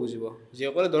কি ক'ব খুজিব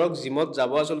যিসকলে ধৰক জিমত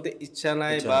যাব আচলতে ইচ্ছা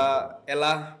নাই বা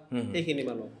এলাহ সেইখিনি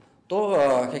মানুহ তো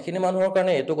সেইখিনি মানুহৰ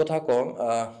কাৰণে এইটো কথা কম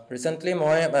ৰিচেণ্টলি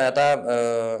মই এটা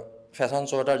ফেশ্বন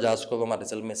শ্ব' এটাৰ জাজ কৰিব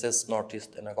মাতিছিল মিছেছ নৰ্থ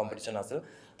ইষ্ট এনে কম্পিটিশ্যন আছিল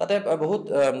তাতে বহুত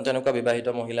তেনেকুৱা বিবাহিত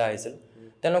মহিলা আহিছিল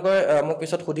তেওঁলোকে মোক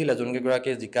পিছত সুধিলে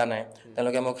যোনকেইগৰাকী জিকা নাই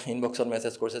তেওঁলোকে মোক ইনবক্সত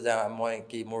মেছেজ কৰিছে যে মই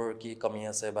কি মোৰ কি কমি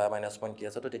আছে বা মাইনাছ পইণ্ট কি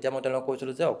আছে তো তেতিয়া মই তেওঁলোকক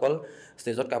কৈছিলোঁ যে অকল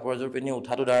ষ্টেজত কাপোৰ এযোৰ পিন্ধি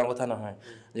উঠাটো ডাঙৰ কথা নহয়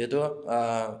যিহেতু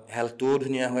হেল্থটোও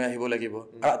ধুনীয়া হৈ আহিব লাগিব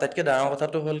আৰু আটাইতকৈ ডাঙৰ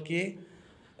কথাটো হ'ল কি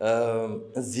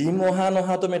জিম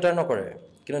নহাটো মেটাৰ নকৰে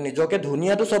কিন্তু নিজকে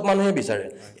ধুনীয়াটো চব মানুহে বিচাৰে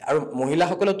আৰু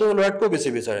মহিলাসকলেতো ল'ৰাতকৈ বেছি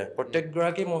বিচাৰে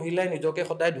প্ৰত্যেকগৰাকী মহিলাই নিজকে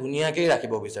সদায় ধুনীয়াকৈ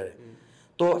ৰাখিব বিচাৰে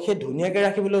তো সেই ধুনীয়াকৈ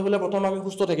ৰাখিবলৈ হ'লে প্ৰথম আমি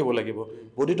সুস্থ থাকিব লাগিব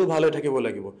বডিটো ভাল হৈ থাকিব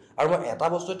লাগিব আৰু মই এটা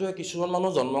বস্তুটোৱে কিছুমান মানুহ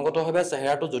জন্মগতভাৱে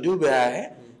চেহেৰাটো যদিও বেয়া আহে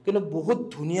কিন্তু বহুত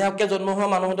ধুনীয়াকৈ জন্ম হোৱা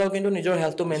মানুহ এটাও কিন্তু নিজৰ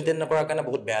হেল্থটো মেইনটেইন নকৰাৰ কাৰণে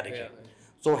বহুত বেয়া দেখে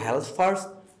চ' হেল্থ ফাৰ্ষ্ট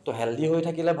তো হেল্ডি হৈ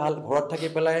থাকিলে ভাল ঘৰত থাকি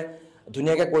পেলাই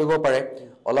ধুনীয়াকৈ কৰিব পাৰে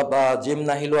অলপ জিম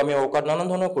নাহিলেও আমি ৱৰ্কআউট নানান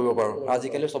ধৰণৰ কৰিব পাৰোঁ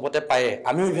আজিকালি চবতে পায়ে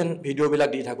আমিও ইভেন ভিডিঅ'বিলাক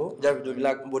দি থাকোঁ যাৰ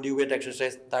যোনবিলাক বডি ৱেইট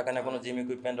এক্সাৰচাইজ তাৰ কাৰণে কোনো জিম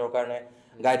ইকুইপমেণ্ট দৰকাৰ নাই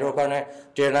গাইডৰ কাৰণে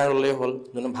ট্ৰেইনাৰ ল'লেই হ'ল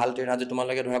যোন ভাল ট্ৰেইনাৰ যে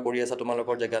তোমালোকে ধৰা কৰি আছা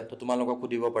তোমালোকৰ জেগাত তো তোমালোকক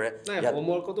সুধিব পাৰে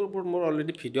হোমৱৰ্কটোৰ ওপৰত মোৰ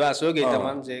অলৰেডি ভিডিঅ' আছেও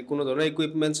কেইটামান যে কোনো ধৰণৰ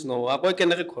ইকুইপমেণ্টছ নোহোৱাকৈ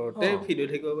কেনেকৈ ঘৰতে ভিডিঅ'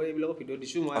 থাকিব পাৰে এইবিলাকৰ ভিডিঅ'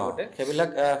 দিছোঁ মই আগতে সেইবিলাক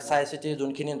চাই চিতি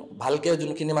যোনখিনি ভালকৈ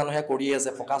যোনখিনি মানুহে কৰি আছে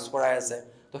ফ'কাছ কৰাই আছে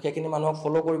তো সেইখিনি মানুহক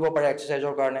ফ'ল' কৰিব পাৰে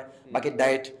এক্সাৰচাইজৰ কাৰণে বাকী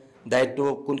ডায়েটটো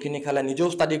কোনখিনি খালে নিজেও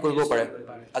ষ্টাডি কৰিব পাৰে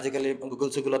আজিকালি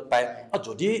গুগলত পায় আৰু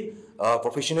যদি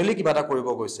প্ৰফেচনেলি কিবা এটা কৰিব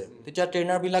গৈছে তেতিয়া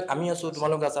ট্ৰেইনাৰবিলাক আমি আছোঁ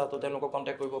তোমালোক আছা তো তেওঁলোকক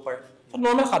কণ্টেক্ট কৰিব পাৰে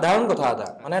নৰ্মেল সাধাৰণ কথা এটা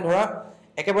মানে ধৰা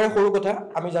একেবাৰে সৰু কথা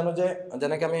আমি জানো যে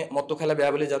যেনেকৈ আমি মদটো খালে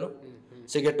বেয়া বুলি জানো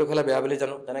চিগাৰেটটো খালে বেয়া বুলি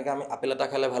জানো তেনেকৈ আমি আপেল এটা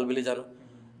খালে ভাল বুলি জানো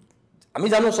আমি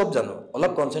জানো চব জানো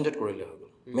অলপ কনচেনট্ৰেট কৰিলে হৈ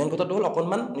গ'ল মেইন কথাটো হ'ল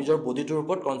অকণমান নিজৰ বডিটোৰ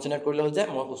ওপৰত কনচেনট্ৰেট কৰিলে হ'ল যে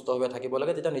মই সুস্থভাৱে থাকিব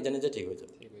লাগে তেতিয়া নিজে নিজে ঠিক হৈ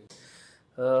যাব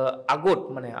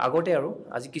আগতে আৰু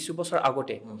আজি কিছু বছৰ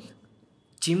আগতে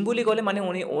জিম বুলি ক'লে মানে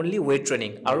অনলি ৱেইট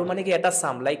ট্ৰেইনিং আৰু মানে কি এটা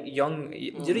চাম লাইক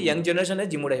যিটো য়াং জেনেৰেশ্যনে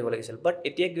জিমত আহিব লাগিছিল বাট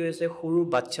এতিয়া কি হৈছে সৰু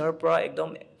বাচ্ছাৰ পৰা একদম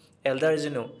এল্ডাৰ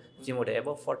এজনেও জিমত আহে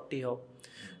এবাভ 40 হওক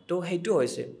তো সেইটো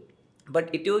হৈছে বাট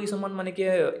এতিয়াও কিছুমান মানে কি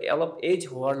অলপ এজ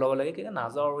হোৱাৰ লগে লগে কি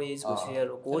নাযাওঁ আৰু এজ গৈছে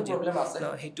আৰু ক'ত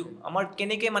সেইটো আমাৰ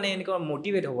কেনেকৈ মানে এনেকুৱা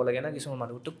মটিভেট হ'ব লাগে না কিছুমান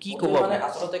মানুহ তো কি ক'ব মানে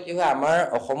আচলতে কি হয় আমাৰ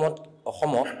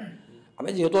অসমত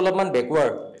আমি যিহেতু অলপমান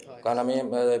বেকৱাৰ্ড কাৰণ আমি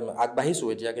আগবাঢ়িছোঁ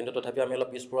এতিয়া কিন্তু তথাপি আমি অলপ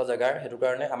পিছপৰা জেগাৰ সেইটো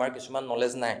কাৰণে আমাৰ কিছুমান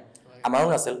নলেজ নাই আমাৰো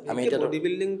নাছিল আমি এতিয়া বডি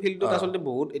বিল্ডিং ফিল্ডত আচলতে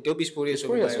বহুত এতিয়াও পিছ পৰি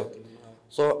আছোঁ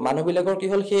চ' মানুহবিলাকৰ কি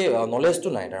হ'ল সেই নলেজটো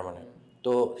নাই তাৰমানে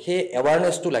তো সেই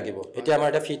এৱাৰনেছটো লাগিব এতিয়া আমাৰ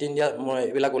এটা ফিট ইণ্ডিয়া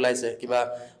এইবিলাক ওলাইছে কিবা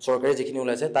চৰকাৰী যিখিনি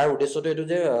ওলাইছে তাৰ উদ্দেশ্যটো এইটো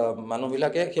যে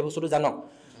মানুহবিলাকে সেই বস্তুটো জানক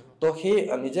তো সেই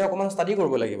নিজে অকণমান ষ্টাডি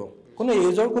কৰিব লাগিব কোনো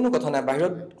এজৰ কোনো কথা নাই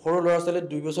বাহিৰত সৰু ল'ৰা ছোৱালী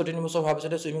 2 বছৰ 3 বছৰ হোৱাৰ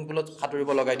পিছতে চুইমিং পুলত সাঁতুৰিব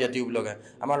লগাই দিয়া টিউব লগাই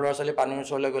আমাৰ ল'ৰা ছোৱালী পানীৰ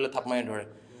ওচৰলৈ গ'লে থাপ মাৰি ধৰে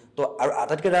তো আৰু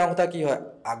আটাইতকৈ ডাঙৰ কথা কি হয়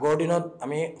আগৰ দিনত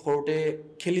আমি সৰুতে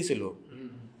খেলিছিলোঁ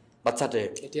বাচ্চাতে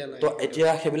তো এতিয়া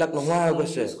সেইবিলাক নোহোৱা হৈ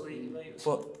গৈছে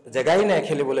জেগাই নাই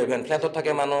খেলিবলৈ ইভেন ফ্লেটত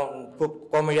থাকে মানুহ খুব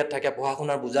কম এৰিয়াত থাকে পঢ়া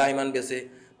শুনাৰ বুজা ইমান বেছি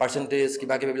পাৰ্চেণ্টেজ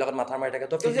কিবা কিবিবিলাকত মাথা মাৰি থাকে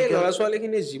তো সেই ল'ৰা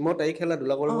ছোৱালীখিনি জিমত আহি খেলা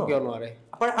ধূলা কৰিব কিয় নোৱাৰে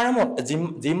আৰামত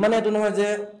জিম মানে এইটো নহয় যে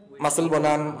মাসল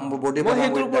বনাম বডি মই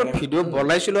সেইটোৰ ওপৰত ভিডিঅ'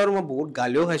 বনাইছিলোঁ আৰু মই বহুত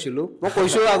গালিও খাইছিলোঁ মই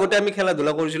কৈছোঁ আগতে আমি খেলা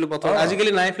ধূলা কৰিছিলোঁ প্ৰথম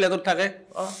আজিকালি নাই ফ্লেটত থাকে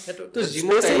তো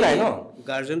জিমত নাই ন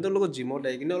গাৰ্জেণ্টৰ লগত জিমত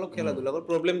আহি কিনে অলপ খেলা ধূলা কৰাৰ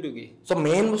প্ৰব্লেমটো কি চ'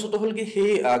 মেইন বস্তুটো হ'ল কি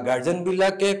সেই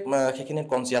গাৰ্জেনবিলাকে সেইখিনিত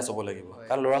কনচিয়াছ হ'ব লাগিব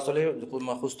কাৰণ ল'ৰা ছোৱালীৰ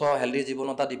সুস্থ হেল্ডি জীৱন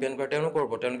এটা ডিপেণ্ড কৰে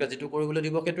তেওঁলোকে যিটো কৰিবলৈ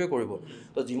দিব সেইটোৱে কৰিব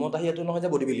তো জিমত আহি এইটো নহয় যে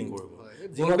বডি বিল্ডিং কৰিব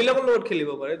জিমবিলাকৰ লগত খেলিব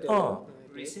পাৰে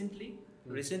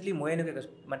ৰিচেণ্টলি মই এনেকৈ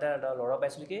কৈছোঁ মানে এটা ল'ৰা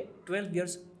পাইছিলোঁ কি 12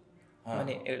 ইয়াৰ্ছ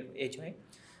মানে এজ হয়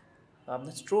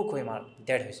আপোনাৰ ষ্ট্ৰ'ক হৈ মাৰ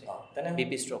ডেড হৈছে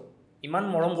বিপি ষ্ট্ৰ'ক ইমান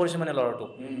মৰম কৰিছে মানে ল'ৰাটোক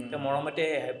মৰমতে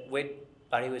ৱেইট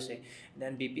বাঢ়ি গৈছে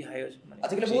দেন বিপি হাই হৈছে মানে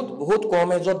আজিকালি বহুত কম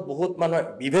এজত বহুত মানুহ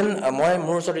ইভেন মই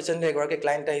মোৰ ওচৰত ৰিচেণ্টলি এগৰাকী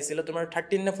ক্লাইণ্ট আহিছিলে তোমাৰ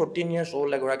 13 নে 14 ইয়াৰ্ছ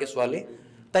অল্ড এগৰাকী ছোৱালী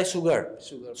তাই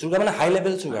চুগাৰ মানে হাই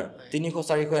লেভেল চুগাৰ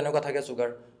 300-400 এনেকুৱা থাকে চুগাৰ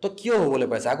তো কিয় হ'বলৈ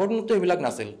পাইছে আগৰ দিনতো এইবিলাক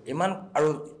নাছিল ইমান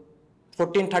আৰু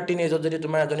 14-13 এজত যদি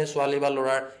তোমাৰ এজনী ছোৱালী বা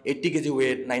ল'ৰাৰ 80 KG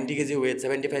weight 90 KG weight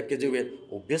 75 KG weight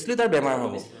obviously তাৰ বেমাৰ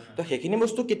হ'ব তো সেইখিনি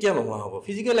বস্তু কেতিয়া নোহোৱা হ'ব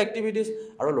ফিজিকেল এক্টিভিটিজ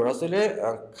আৰু ল'ৰা ছোৱালীয়ে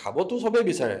খাবতো চবেই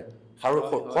বিচাৰে আৰু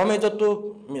কম এজততো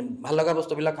ভাল লগা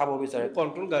বস্তুবিলাক খাব বিচাৰে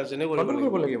কণ্ট্ৰল গাৰ্জেনে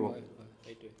কৰিব লাগিব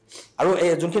আৰু এই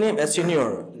যোনখিনি ছিনিয়ৰ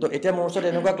তো এতিয়া মোৰ ওচৰত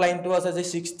এনেকুৱা ক্লাইণ্টটো আছে যে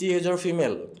 60 এজৰ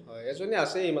ফিমেল এজনী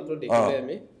আছে এইমাত্ৰ দেখিলে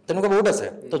আমি তেনেকুৱা বহুত আছে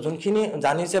তো যোনখিনি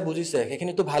জানিছে বুজিছে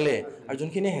সেইখিনিতো ভালেই আৰু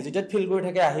যোনখিনি হেজিটেট ফিল কৰি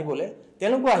থাকে আহিবলৈ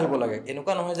তেওঁলোকো আহিব লাগে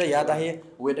এনেকুৱা নহয় যে ইয়াত আহি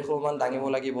ৱেইট এখনমান দাঙিব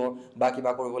লাগিব বা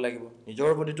কিবা কৰিব লাগিব নিজৰ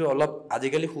বডিটো অলপ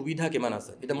আজিকালি সুবিধা কিমান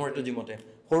আছে এতিয়া মোৰ এইটো জিমতে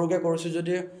সৰুকৈ কৰিছোঁ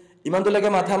যদি ইমানটোলৈকে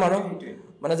মাথা মাৰো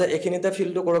মানে যে এইখিনিতে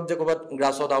ফিলটো কৰক যে ক'ৰবাত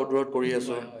গ্ৰাছত আউটডোৰত কৰি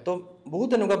আছোঁ তো বহুত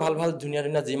এনেকুৱা ভাল ভাল ধুনীয়া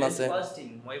ধুনীয়া জিম আছে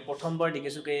মই প্ৰথমবাৰ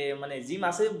দেখিছোঁ কি মানে জিম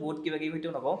আছে বহুত কিবা কিবি সেইটো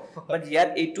নকওঁ বাট ইয়াত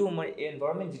এইটো মই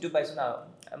এনভাইৰনমেণ্ট যিটো পাইছোঁ না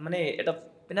মানে এটা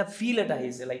মানে ফিল এটা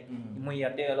আহিছে লাইক মই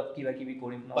ইয়াতে অলপ কিবা কিবি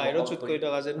কৰিম বাহিৰত চুট কৰি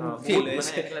থকা যেন ফিল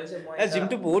হৈছে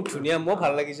জিমটো বহুত ধুনীয়া মোৰ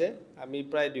ভাল লাগিছে আমি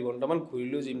প্ৰায় 2 ঘণ্টামান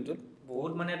ঘূৰিলো জিমটোত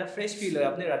বহুত মানে এটা ফ্ৰেছ ফিল হয়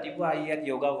আপুনি ৰাতিপুৱা আহি ইয়াত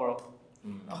যোগা কৰক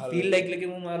ফিল লাইক লাগে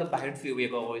মই অলপ বাহিৰত ফিল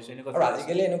যোগা কৰিছো এনেকুৱা আৰু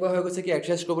আজিকালি এনেকুৱা হৈ গৈছে কি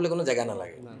এক্সাৰচাইজ কৰিবলৈ কোনো জেগা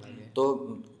নালাগে তো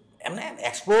এনে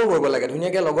এক্সপ্ল'ৰ কৰিব লাগে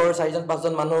ধুনীয়াকৈ লগৰ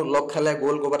 4-5জন মানুহ লগ খালে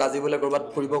গ'ল ক'ৰবাত আজি বোলে ক'ৰবাত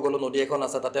ফুৰিব গ'লো নদী এখন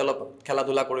আছে তাতে অলপ খেলা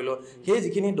ধূলা কৰিলোঁ সেই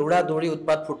যিখিনি দৌৰা দৌৰি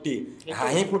উৎপাত ফূৰ্তি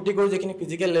হাঁহি ফূৰ্তি কৰি যিখিনি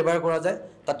ফিজিকেল লেবাৰ কৰা যায়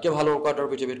তাতকৈ ভাল ৱৰ্কআউটৰ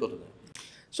পৃথিৱীত ক'তো নাই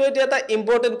চ' এতিয়া এটা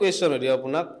ইম্পৰ্টেণ্ট কুৱেশ্যন হয়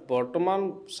আপোনাক বৰ্তমান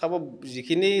চাব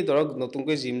যিখিনি ধৰক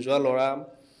নতুনকৈ জিম যোৱা ল'ৰা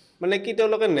মানে কি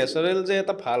তেওঁলোকে নেচাৰেল যে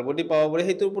এটা ভাল বডি পাব পাৰে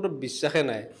সেইটোৰ ওপৰত বিশ্বাসে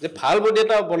নাই যে ভাল বডি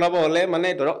এটা বনাব হ'লে মানে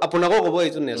ধৰক আপোনাকো ক'ব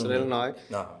এইটো নেচাৰেল নহয়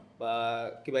বা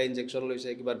কিবা ইনজেকশ্যন লৈছে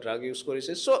কিবা ড্ৰাগ ইউজ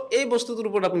কৰিছে চ' এই বস্তুটোৰ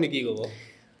ওপৰত আপুনি কি ক'ব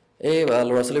এই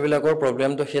ল'ৰা ছোৱালীবিলাকৰ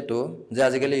প্ৰব্লেমটো সেইটো যে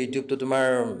আজিকালি ইউটিউবটো তোমাৰ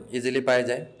ইজিলি পাই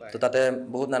যায় তো তাতে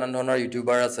বহুত নানান ধৰণৰ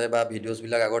ইউটিউবাৰ আছে বা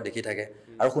ভিডিঅ'ছবিলাক আগত দেখি থাকে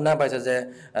আৰু শুনা পাইছে যে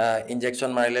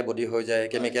ইনজেকশ্যন মাৰিলে বডি হৈ যায়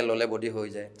কেমিকেল ল'লে বডি হৈ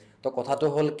যায় তো কথাটো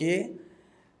হ'ল কি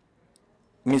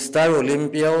মিষ্টাৰ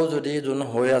অলিম্পিয়াও যদি যোন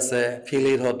হৈ আছে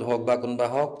ফিল্ডত হওক বা কোনোবা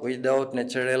হওক উইদাউট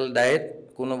নেচাৰেল ডায়েট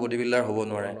কোনো বডি বিল্ডাৰ হ'ব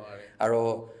নোৱাৰে আৰু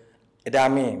এতিয়া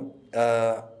আমি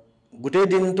গোটেই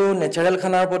দিনটো নেচাৰেল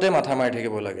খানাৰ ওপৰতে মাথা মাৰি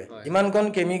থাকিব লাগে ইমানকণ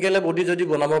কেমিকেলে বডি যদি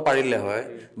বনাব পাৰিলে হয়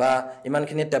বা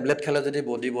ইমানখিনি টেবলেট খালে যদি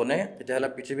বডি বনে তেতিয়াহ'লে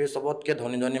পৃথিৱীৰ চবতকৈ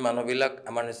ধনী ধনী মানুহবিলাক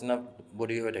আমাৰ নিচিনা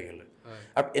বডি হৈ থাকিলে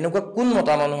আৰু এনেকুৱা কোন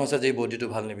মতা মানুহ আছে যে বডিটো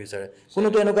ভাল নিবিচাৰে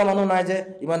কোনোতো এনেকুৱা মানুহ নাই যে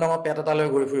ইমান ডাঙৰ পেট এটা লৈ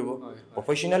ঘূৰি ফুৰিব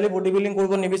প্ৰফেচনেলি বডি বিল্ডিং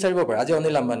কৰিব নিবিচাৰিব পাৰে আজি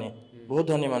অনিল আম্বানী বহুত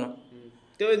ধনী মানুহ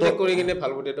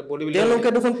তেওঁলোকে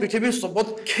দেখোন পৃথিৱীৰ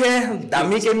চবতকৈ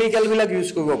দামী কেমিকেলবিলাক ইউজ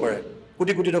কৰিব পাৰে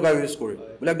কোটি কোটি টকা ইউজ কৰি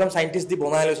বোলে একদম চাইণ্টিষ্ট দি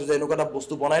বনাই লৈছোঁ যে এনেকুৱা এটা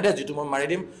বস্তু বনাই দে যিটো মই মাৰি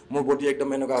দিম মোৰ বডি একদম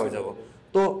এনেকুৱা হৈ যাব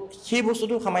তো সেই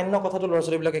বস্তুটো সামান্য কথাটো ল'ৰা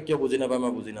ছোৱালীবিলাকে কিয় বুজি নাপায়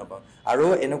মই বুজি নাপাওঁ আৰু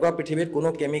এনেকুৱা পৃথিৱীত কোনো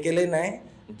কেমিকেলেই নাই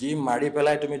যি মাৰি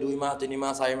পেলাই তুমি 2 মাহ 3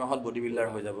 মাহ 4 মাহত বডি বিল্ডাৰ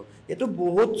হৈ যাব এইটো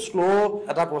বহুত শ্ল'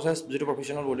 এটা প্ৰচেছ যিটো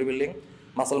professional body building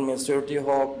muscle maturity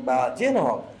হওক বা যিয়ে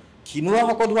নহওক খিনুৱা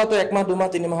শকত হোৱাটো 1 মাহ 2 মাহ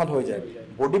 3 মাহত হৈ যায়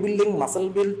body building muscle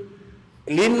build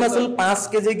Lin muscle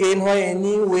 5 KG gain হয়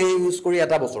এনি ৱে ইউজ কৰি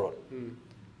এটা বছৰত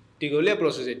দীঘলীয়া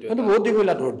প্ৰচেছ এইটো বহুত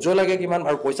দীঘলীয়া ধৈৰ্য লাগে কিমান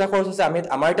আৰু পইচা খৰচ আছে আমি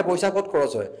আমাৰ এতিয়া পইচা ক'ত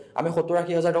খৰচ হয় আমি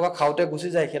 70-80 হাজাৰ টকা খাওঁতে গুচি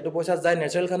যায় সেইটো পইচা যায়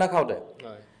নেচাৰেল খানা খাওঁতে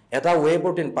এটা ৱে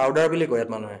প্ৰটিন পাউডাৰ বুলি কয় ইয়াত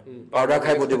মানুহে পাউডাৰ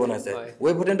খাই বডি বনাইছে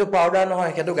ৱে প্ৰটিনটো পাউডাৰ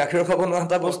নহয় সেইটো গাখীৰ খাব নোৱাৰা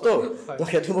এটা বস্তু তো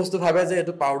সেইটো বস্তু ভাবে যে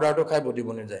এইটো পাউডাৰটো খাই বডি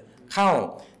বনি যায় খাওঁ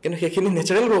কিন্তু সেইখিনি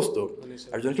নেচাৰেল বস্তু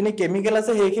আৰু যোনখিনি কেমিকেল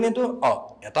আছে সেইখিনিতো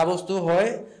এটা বস্তু হয়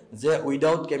যে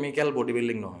উইদাউট কেমিকেল বডি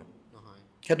বিল্ডিং নহয়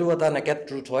সেইটো এটা নেকেড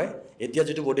ট্ৰুথ হয় এতিয়া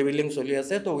যিটো বডি বিল্ডিং চলি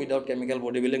আছে তো উইদাউট কেমিকেল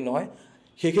বডি বিল্ডিং নহয়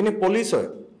সেইখিনি পলিচ হয়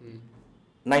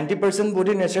 90%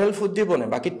 বডি নেচাৰেল ফুড দি বনে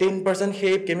বাকী 10%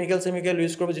 সেই কেমিকেল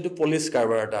ইউজ কৰিব যিটো পলিচ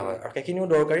কাৰবাৰ এটা হয় আৰু সেইখিনিও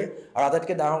দৰকাৰী আৰু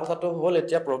আটাইতকৈ ডাঙৰ কথাটো হ'ল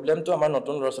এতিয়া প্ৰব্লেমটো আমাৰ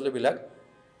নতুন ল'ৰা ছোৱালীবিলাক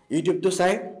ইউটিউবটো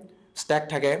চাই ষ্টেক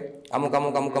থাকে আমুক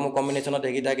কম্বিনেশ্যনত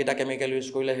এইকেইটা কেমিকেল ইউজ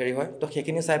কৰিলে হেৰি হয় তো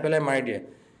সেইখিনি চাই পেলাই মাৰি দিয়ে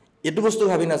এইটো বস্তু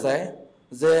ভাবি নাচায়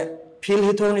যে ফিল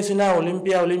হিটৰ নিচিনা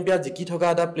অলিম্পিয়া জিকি থকা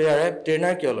এটা প্লেয়াৰে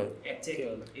ট্ৰেইনাৰ কিয় লয়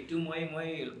এইটো মই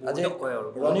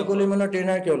ৰণী কলিমানৰ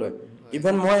ট্ৰেইনাৰ কিয় লয়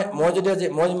ইভেন মই যদি আজি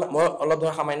মই অলপ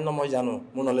ধৰা সামান্য মই জানো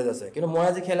মোৰ নলেজ আছে কিন্তু মই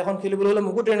আজি খেল এখন খেলিবলৈ হ'লে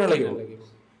মোকো ট্ৰেইনাৰ লাগিব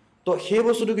তো সেই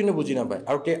বস্তুটো কিন্তু বুজি নাপায়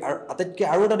আৰু আটাইতকৈ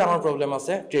আৰু এটা ডাঙৰ প্ৰব্লেম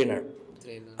আছে ট্ৰেইনাৰ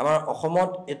আমাৰ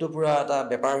অসমত এইটো পূৰা এটা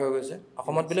বেপাৰ হৈ গৈছে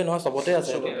অসমত বুলি নহয় চবতে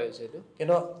আছে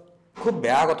কিন্তু খুব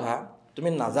বেয়া কথা তুমি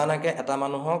নাজানাকৈ এটা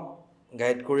মানুহক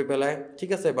গাইড কৰি পেলাই ঠিক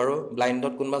আছে বাৰু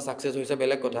ব্লাইণ্ডত কোনোবা ছাকচেছ হৈছে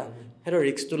বেলেগ কথা সেইটো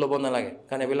ৰিস্কটো ল'ব নালাগে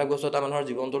কাৰণ এইবিলাক বস্তু এটা মানুহৰ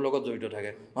জীৱনটোৰ লগত জড়িত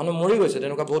থাকে মানুহ মৰি গৈছে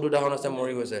তেনেকুৱা বহুত উদাহৰণ আছে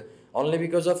মৰি গৈছে অনলি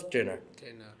বিকজ অফ ট্ৰেইনাৰ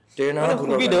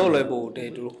সুবিধাও লয় বহুত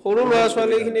এইটো সৰু ল'ৰা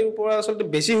ছোৱালীখিনিৰ পৰা আচলতে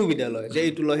বেছি সুবিধা লয় যে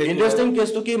এইটো লয় ইণ্টাৰেষ্টিং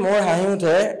কেছটো কি মোৰ হাঁহি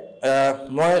উঠে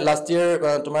মই লাষ্ট ইয়েৰ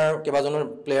তোমাৰ কেইবাজনৰ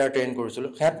প্লেয়াৰ ট্ৰেইন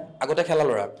কৰিছিলোঁ সিহঁত আগতে খেলা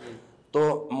ল'ৰা তো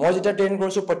মই যেতিয়া ট্ৰেইন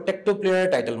কৰিছোঁ প্ৰত্যেকটো প্লেয়াৰে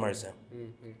টাইটেল মাৰিছে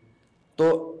তো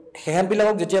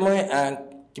সিহঁতবিলাকক যেতিয়া মই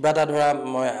কিবা এটা ধৰা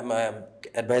মই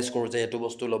এডভাইচ কৰোঁ যে এইটো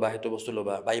বস্তু ল'বা সেইটো বস্তু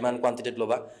ল'বা বা ইমান কোৱান্টিটিত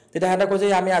ল'বা তেতিয়া সিহঁতে কয় যে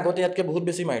আমি আগতে ইয়াতকৈ বহুত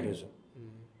বেছি মাৰি থৈছোঁ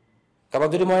কাৰোবাক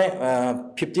যদি মই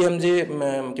 50 mg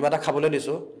কিবা এটা খাবলৈ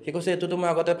দিছোঁ সি কৈছে এইটোতো মই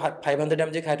আগতে 500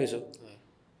 mg খাই থৈছোঁ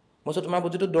মই কৈছোঁ তোমাৰ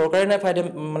বস্তুটো দৰকাৰেই নাই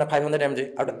 500 mg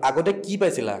আৰু আগতে কি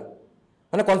পাইছিলা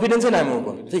মানে কনফিডেন্সে নাই মোৰ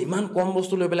ওপৰত যে ইমান কম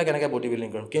বস্তু লৈ পেলাই কেনেকৈ বডি বিল্ডিং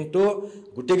কৰিম কিন্তু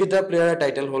গোটেইকেইটা প্লেয়াৰে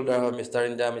টাইটেল হোল্ডাৰ হয় mister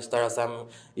India mister Assam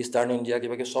eastern India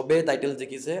কিবা কিবি চবেই টাইটেল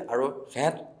জিকিছে আৰু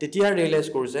সিহঁত তেতিয়া ৰিয়েলাইজ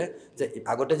কৰিছে যে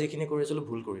আগতে যিখিনি কৰি আছিলোঁ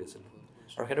ভুল কৰি আছিলোঁ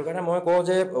আৰু সেইটো কাৰণে মই কওঁ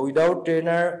যে উইদাউট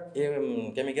ট্ৰেইনাৰ এই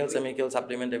কেমিকেল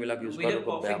ছাপ্লিমেণ্ট এইবিলাক ইউজ কৰাটো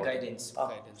খুব বেয়া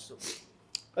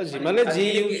যিমানে যি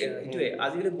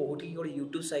আজিকালি বহুত কি কৰে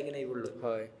ইউটিউব চাই কিনে এইবোৰ লয়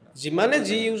হয় যিমানে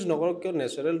যি ইউজ নকৰক কিয়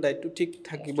নেচাৰেল ডায়েটটো ঠিক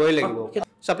থাকিবই লাগিব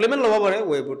সাপ্লিমেন্ট ল'ব পাৰে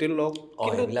ৱে প্ৰটিন লওক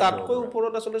কিন্তু তাতকৈ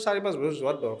ওপৰত আসলে 4-5 বছৰ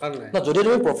যোৱাৰ দৰকাৰ নাই না যদি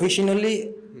তুমি প্ৰফেশনালি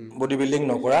বডি বিল্ডিং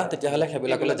নকৰা তেতিয়াহ'লে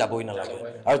সেইবিলাকলৈ যাবই নালাগে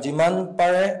আৰু যিমান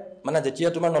পাৰে মানে যেতিয়া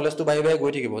তোমাৰ নলেজটো বাঢ়ি বাঢ়ি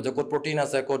গৈ থাকিব যে ক'ত প্ৰটিন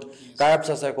আছে ক'ত কাৰ্বছ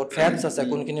আছে ক'ত ফেটছ আছে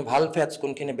কোনখিনি ভাল ফেটছ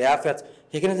কোনখিনি বেয়া ফেটছ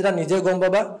সেইখিনি যেতিয়া নিজে গম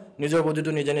পাবা নিজৰ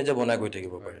বডিটো নিজে নিজে বনাই গৈ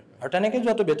থাকিব পাৰে আৰু তেনেকৈ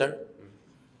যোৱাটো বেটাৰ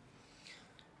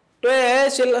তো এই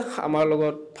আছিল আমাৰ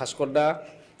লগত ভাস্কৰ দা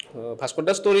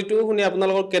ষ্টৰিটো শুনি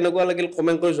আপোনালোকৰ কেনেকুৱা লাগিল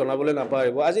কমেণ্ট কৰি জনাবলৈ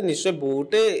নাপাহৰিব আজি নিশ্চয়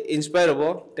বহুতে ইনস্পায়াৰ হ'ব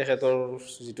তেখেতৰ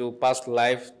যিটো পাষ্ট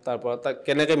লাইফ তাৰপৰা তাক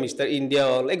কেনেকৈ মিষ্টাৰ ইণ্ডিয়া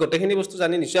হ'ল এই গোটেইখিনি বস্তু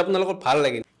জানি নিশ্চয় আপোনালোকৰ ভাল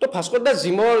লাগিল তো ভাস্কৰ দা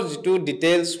জিমৰ যিটো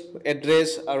ডিটেইলছ এড্ৰেছ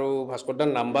আৰু ভাস্কৰ দাৰ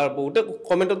নাম্বাৰ বহুতে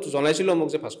কমেণ্টত জনাইছিলোঁ মোক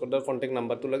যে ভাস্কৰ দাৰ কণ্টেক্ট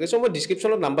নাম্বাৰটো লাগে চ' মই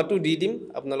ডিছক্ৰিপশ্যনত নাম্বাৰটো দি দিম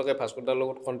আপোনালোকে ভাস্কৰ দাৰ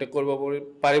লগত কণ্টেক্ট কৰিব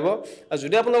পাৰিব আৰু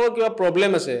যদি আপোনালোকৰ কিবা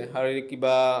প্ৰব্লেম আছে শাৰীৰিক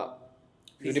কিবা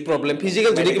যদি প্ৰব্লেম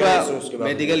ফিজিক্যাল যদি কিবা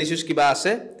মেডিকেল ইস্যুজ কিবা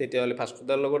আছে তেতিয়াহ'লে ভাস্কৰ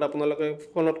দাৰ লগত আপোনালোকে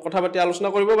ফোনত কথা পাতি আলোচনা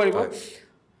কৰিব পাৰিব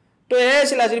তো এই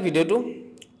আছিল আজিৰ ভিডিঅ'টো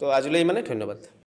তো আজিলৈ ইমানে ধন্যবাদ